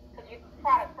 Because you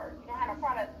product first. You don't have a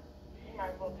product, you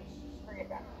might as well forget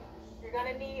about it. You're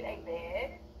going to need a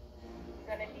bed. You're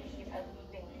going to need a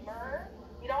steamer.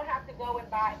 You don't have to go and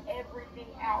buy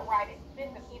everything outright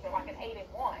expensive either, like an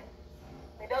 8-in-1. I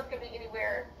mean, those could be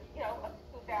anywhere, up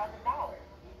to $2,000.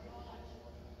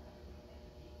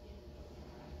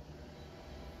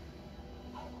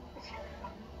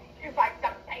 It's like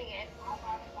some sand.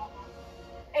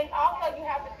 And also you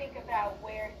have to think about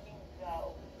where you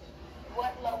go.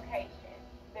 What location.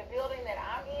 The building that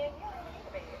I'm in, you don't even need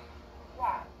a bed.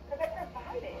 Why? Because they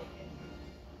provided.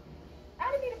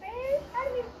 I didn't need a bed. I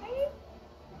didn't need a sink.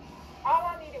 All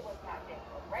I needed was my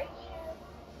decoration,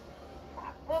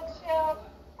 my bookshelf,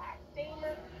 my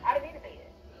steamer. I didn't need a bed.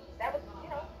 That was,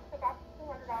 took off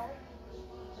 $200.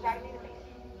 Because I didn't need a bed.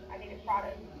 I needed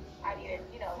products. I needed,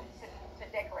 to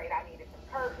decorate. I needed some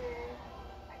curtains.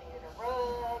 I needed a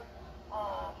rug.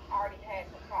 I already had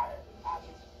some products.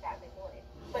 Obviously, I've been doing it.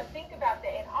 But think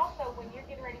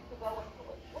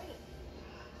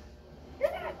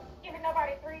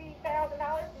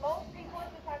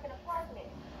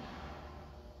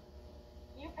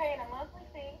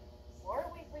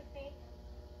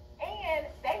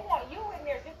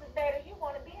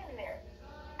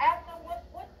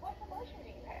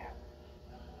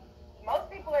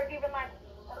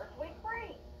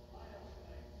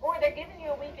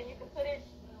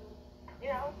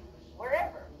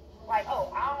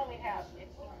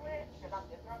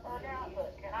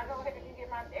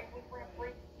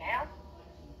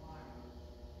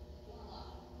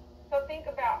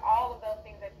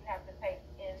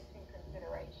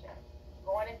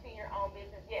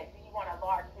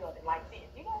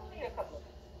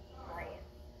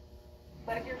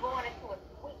But if you're going into a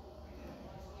suite,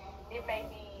 it may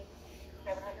be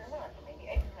 $700 a month, it may be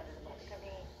 $1,800 a month, it could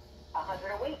be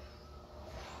 $100 a week.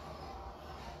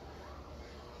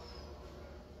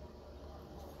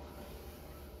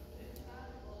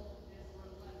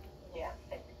 Yeah,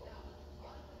 basically.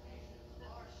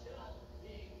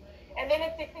 And then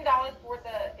it's $60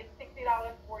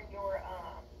 for your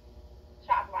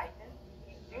shop license.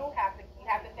 You have to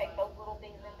take those little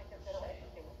things into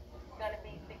consideration too. It's gonna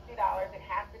be $60. It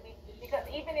has to be, because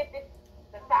even if it's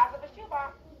the size of a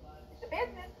shoebox, it's a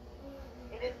business.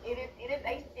 It is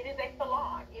a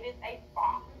salon. It is a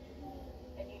spa,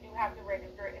 and you do have to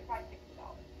register it. It's like $60.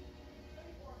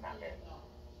 Not very much.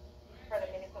 For the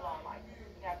mini salon license,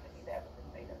 you have to be there with the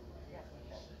state of. You have to be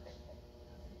there with the state.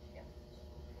 Yeah.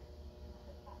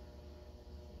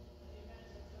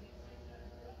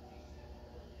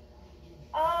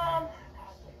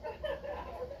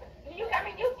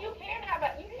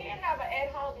 You can have a at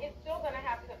home. It's still gonna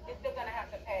have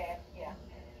to pass. Yeah.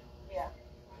 Yeah.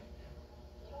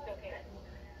 You still can.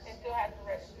 It still has to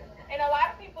register. And a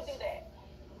lot of people do that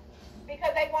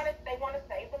because they want to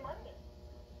save the money.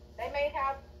 They may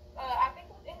have I think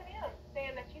it was Eminem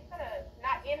saying that she's gonna,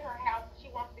 not in her house, she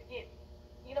wants to get,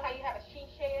 you know how you have a she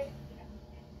shed,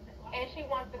 and she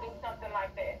wants to do something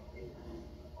like that.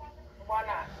 Why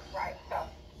not? Right. So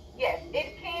yes,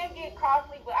 it can get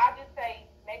costly, but I just say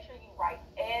make sure you write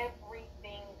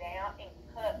everything down and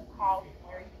cut costs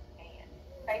where you can.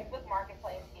 Facebook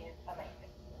Marketplace is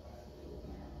amazing.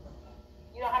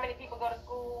 You know how many people go to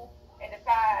school and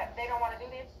decide they don't want to do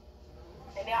this?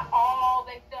 And now all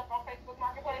their stuff on Facebook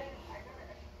Marketplace.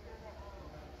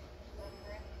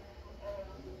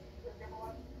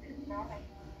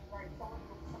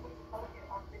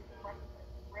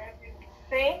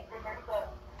 See?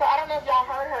 So I don't know if y'all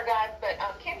heard her, guys, but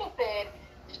Kendall said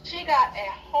she got a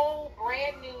whole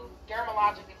brand new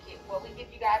Dermalogica kit. What we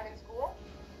give you guys in school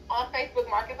on Facebook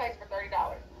Marketplace for $30.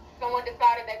 Someone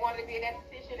decided they wanted to be an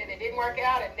esthetician and it didn't work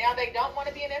out, and now they don't want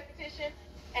to be an esthetician,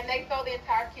 and they sold the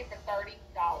entire kit for $30.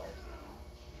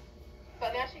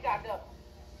 So now she got double.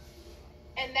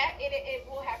 And that it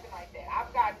will happen like that.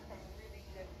 I've gotten some really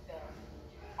good stuff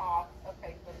off of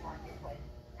Facebook Marketplace.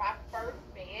 My first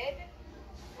bed,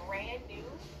 brand new,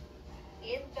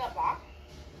 in the box,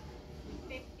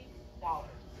 $50.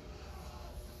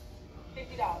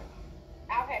 $50.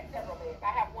 I've had several beds.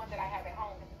 I have one that I have at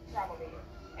home, it's a travel bed.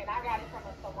 And I got it from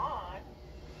a salon.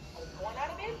 I was going out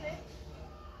of business.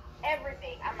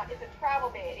 Everything. It's a travel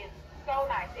bed. It's so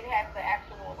nice. It has the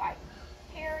actual, like,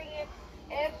 period,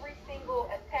 every single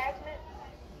attachment.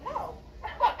 No.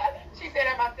 She said,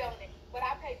 am I selling it? But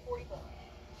I paid $40.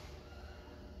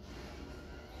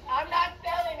 I'm not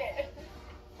selling it.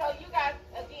 So you guys,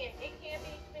 again, it can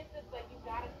be expensive, but you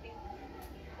gotta think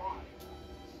smart.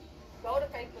 Go to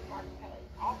Facebook Marketplace.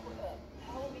 Offer up.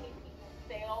 So many people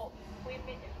sell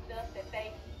equipment and stuff that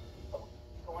they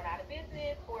going out of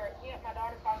business, or my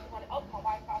daughter thought she wanted, my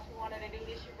wife thought she wanted to do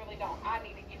this, she really don't. I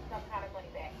need to get some kind of money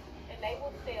back. And they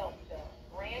will sell stuff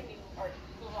brand new or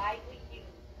slightly used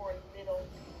for little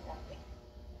nothing.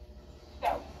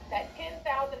 So that $10,000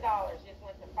 just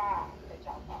went to $5 that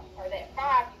y'all thought, or that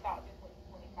 $5 you thought just went to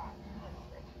 $25.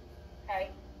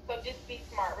 Okay? So just be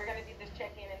smart. We're gonna do this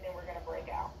check-in and then we're gonna break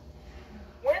out.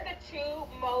 What are the two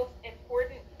most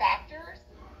important factors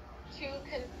to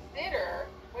consider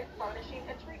when furnishing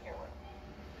a treatment room?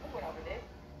 We went over this.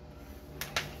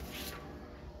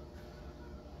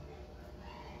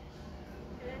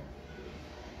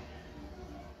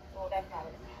 Well, that's not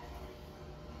it.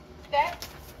 Sex,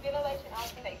 ventilation, I'll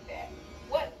take that.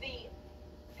 What the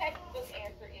textbook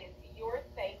answer is, your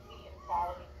safety and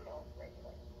quality control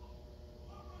regulations.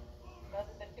 Those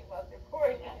are the two most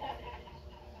important.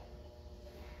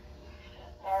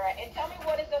 All right, and tell me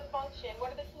what are the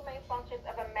two main functions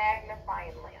of a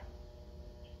magnifying lamp?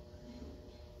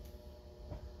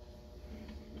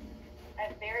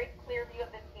 A very clear view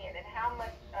of the skin, and how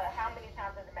many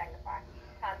times does it magnify?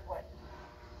 Times what?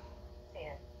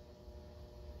 10.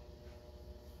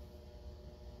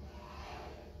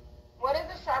 What is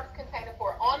the sharps container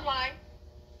for? Online.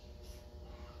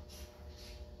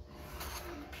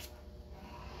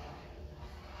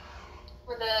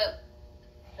 For the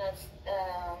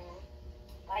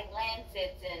like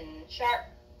lancets and sharp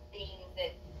things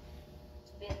that's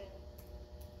been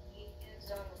used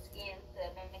on the skin to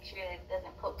make sure that it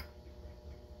doesn't poke.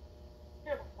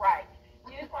 Right.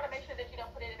 You just want to make sure that you don't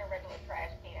put it in a regular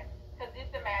trash can. Because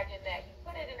just imagine that you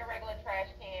put it in a regular trash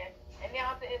can, and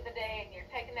now at the end of the day, you're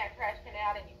taking that trash can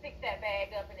out and you pick that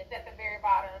bag up and it's at the very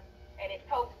bottom and it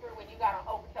pokes through when you got on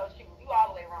open-toe shoes. You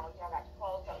all the way wrong. You don't got your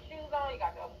closed-toe shoes on, you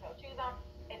got your open-toe shoes on,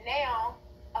 and now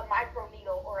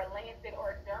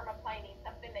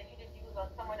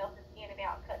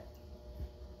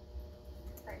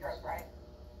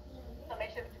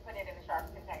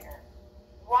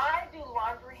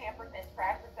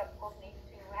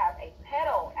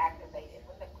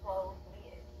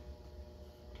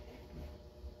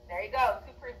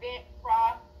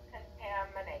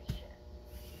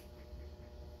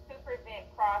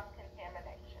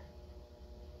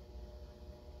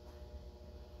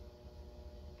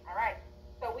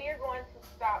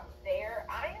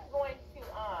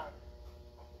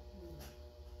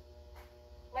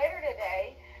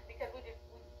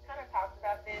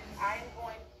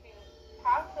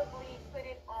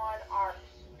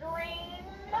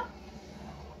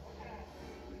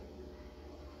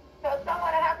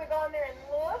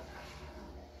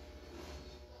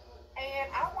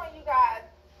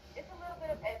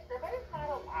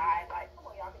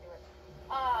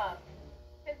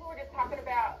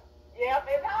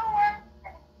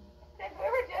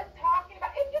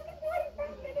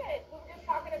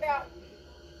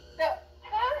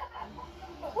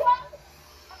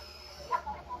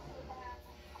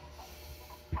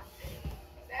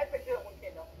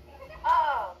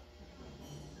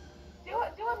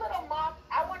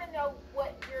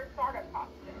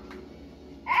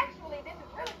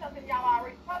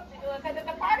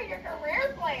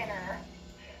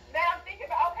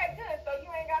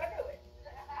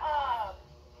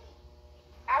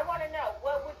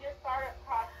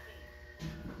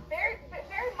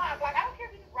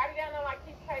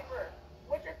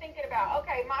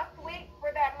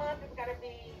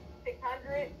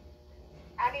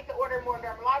order more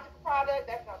dermatological product,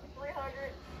 that's gonna be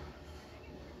 $300.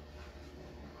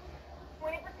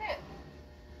 20%.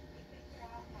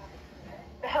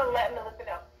 Let Melissa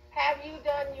know. Have you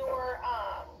done your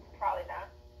probably not.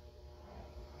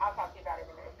 I'll talk to you about it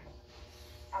in a minute.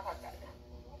 I'll talk about it.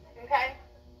 Okay?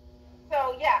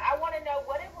 So yeah, I want to know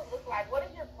what it would look like. What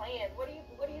is your plan? What do you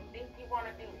think you want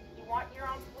to do? You want your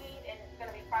own suite and it's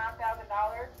gonna be $5,000?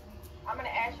 I'm gonna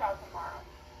ask y'all tomorrow.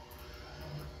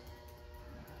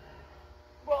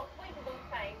 Well, suite and boots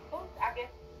same. Boots, I guess.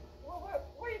 Well,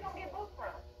 where are you gonna get boots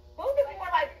from? Boots is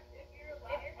more like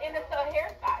in the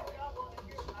hairstyle.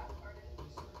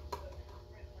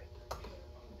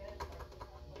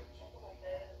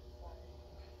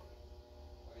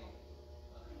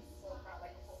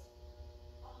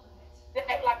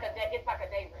 It's like a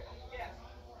day rental.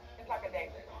 It's like a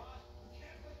day rental.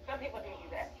 Some people do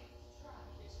that.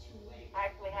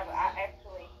 I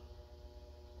actually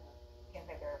can't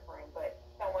say they're a friend, but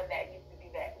someone that used to do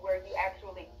that, where you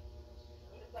actually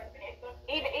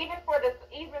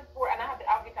even for and I'll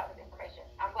get y'all this information.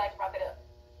 I'm glad you brought that up.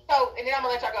 So and then I'm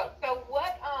gonna let y'all go. So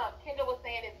what Kendall was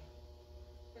saying is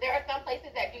there are some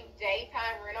places that do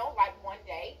daytime rental, like one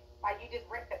day, like you just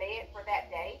rent the bed for that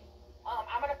day.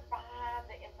 I'm gonna find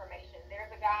the information.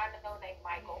 There's a guy I know named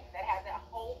Michael that has a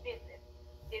whole business.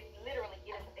 It's literally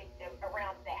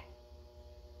around that,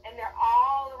 and they're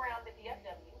all around the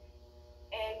DFW.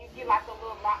 And you get like a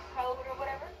little lock code or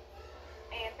whatever.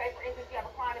 And say for instance you have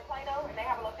a client in Plano and they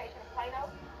have a location in Plano.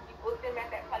 You book them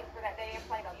at that place for that day in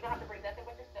Plano. You don't have to bring nothing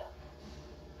but your stuff.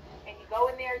 And you go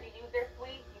in there, you use their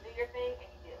suite, you do your thing, and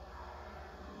you do.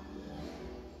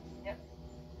 Yep.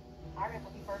 I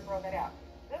remember when he first rolled that out.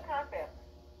 Good concept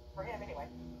for him anyway.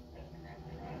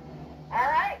 All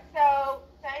right, so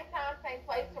same time, same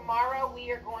place. Tomorrow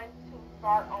we are going to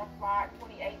start on slide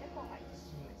 28. Just on like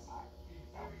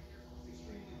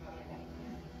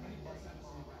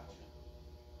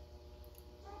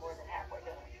more than halfway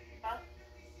done. Huh?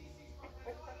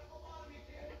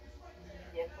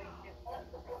 Yes, we do.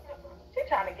 She's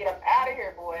trying to get up out of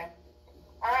here, boy.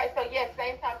 All right, so yes,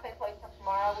 same time, same place.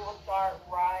 Tomorrow we will start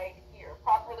right here.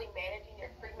 Properly managing your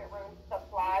treatment room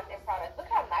supplies and products. Look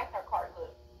how nice our cart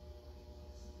looks.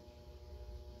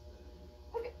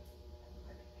 Look at.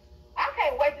 I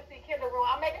can't wait to see Kendall room.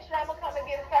 I'm making sure I'm gonna come and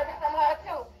get a service from her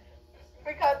too,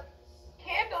 because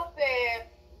Kendall said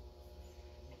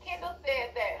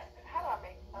that. How do I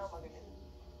make? Oh my goodness.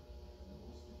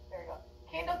 There we go.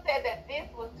 Kendall said that this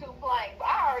was too plain, but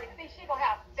I already see she's gonna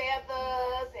have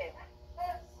feathers and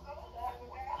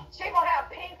she's gonna have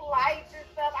pink lights and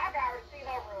stuff. I can already see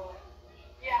her room.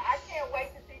 Yeah, I can't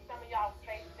wait to see some of y'all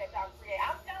spaces that y'all create.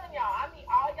 I'm telling y'all, I need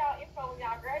all y'all info when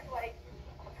y'all graduate.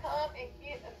 I'm gonna come and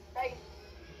get a space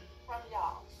from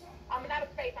y'all. I'm not a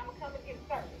space. I'm gonna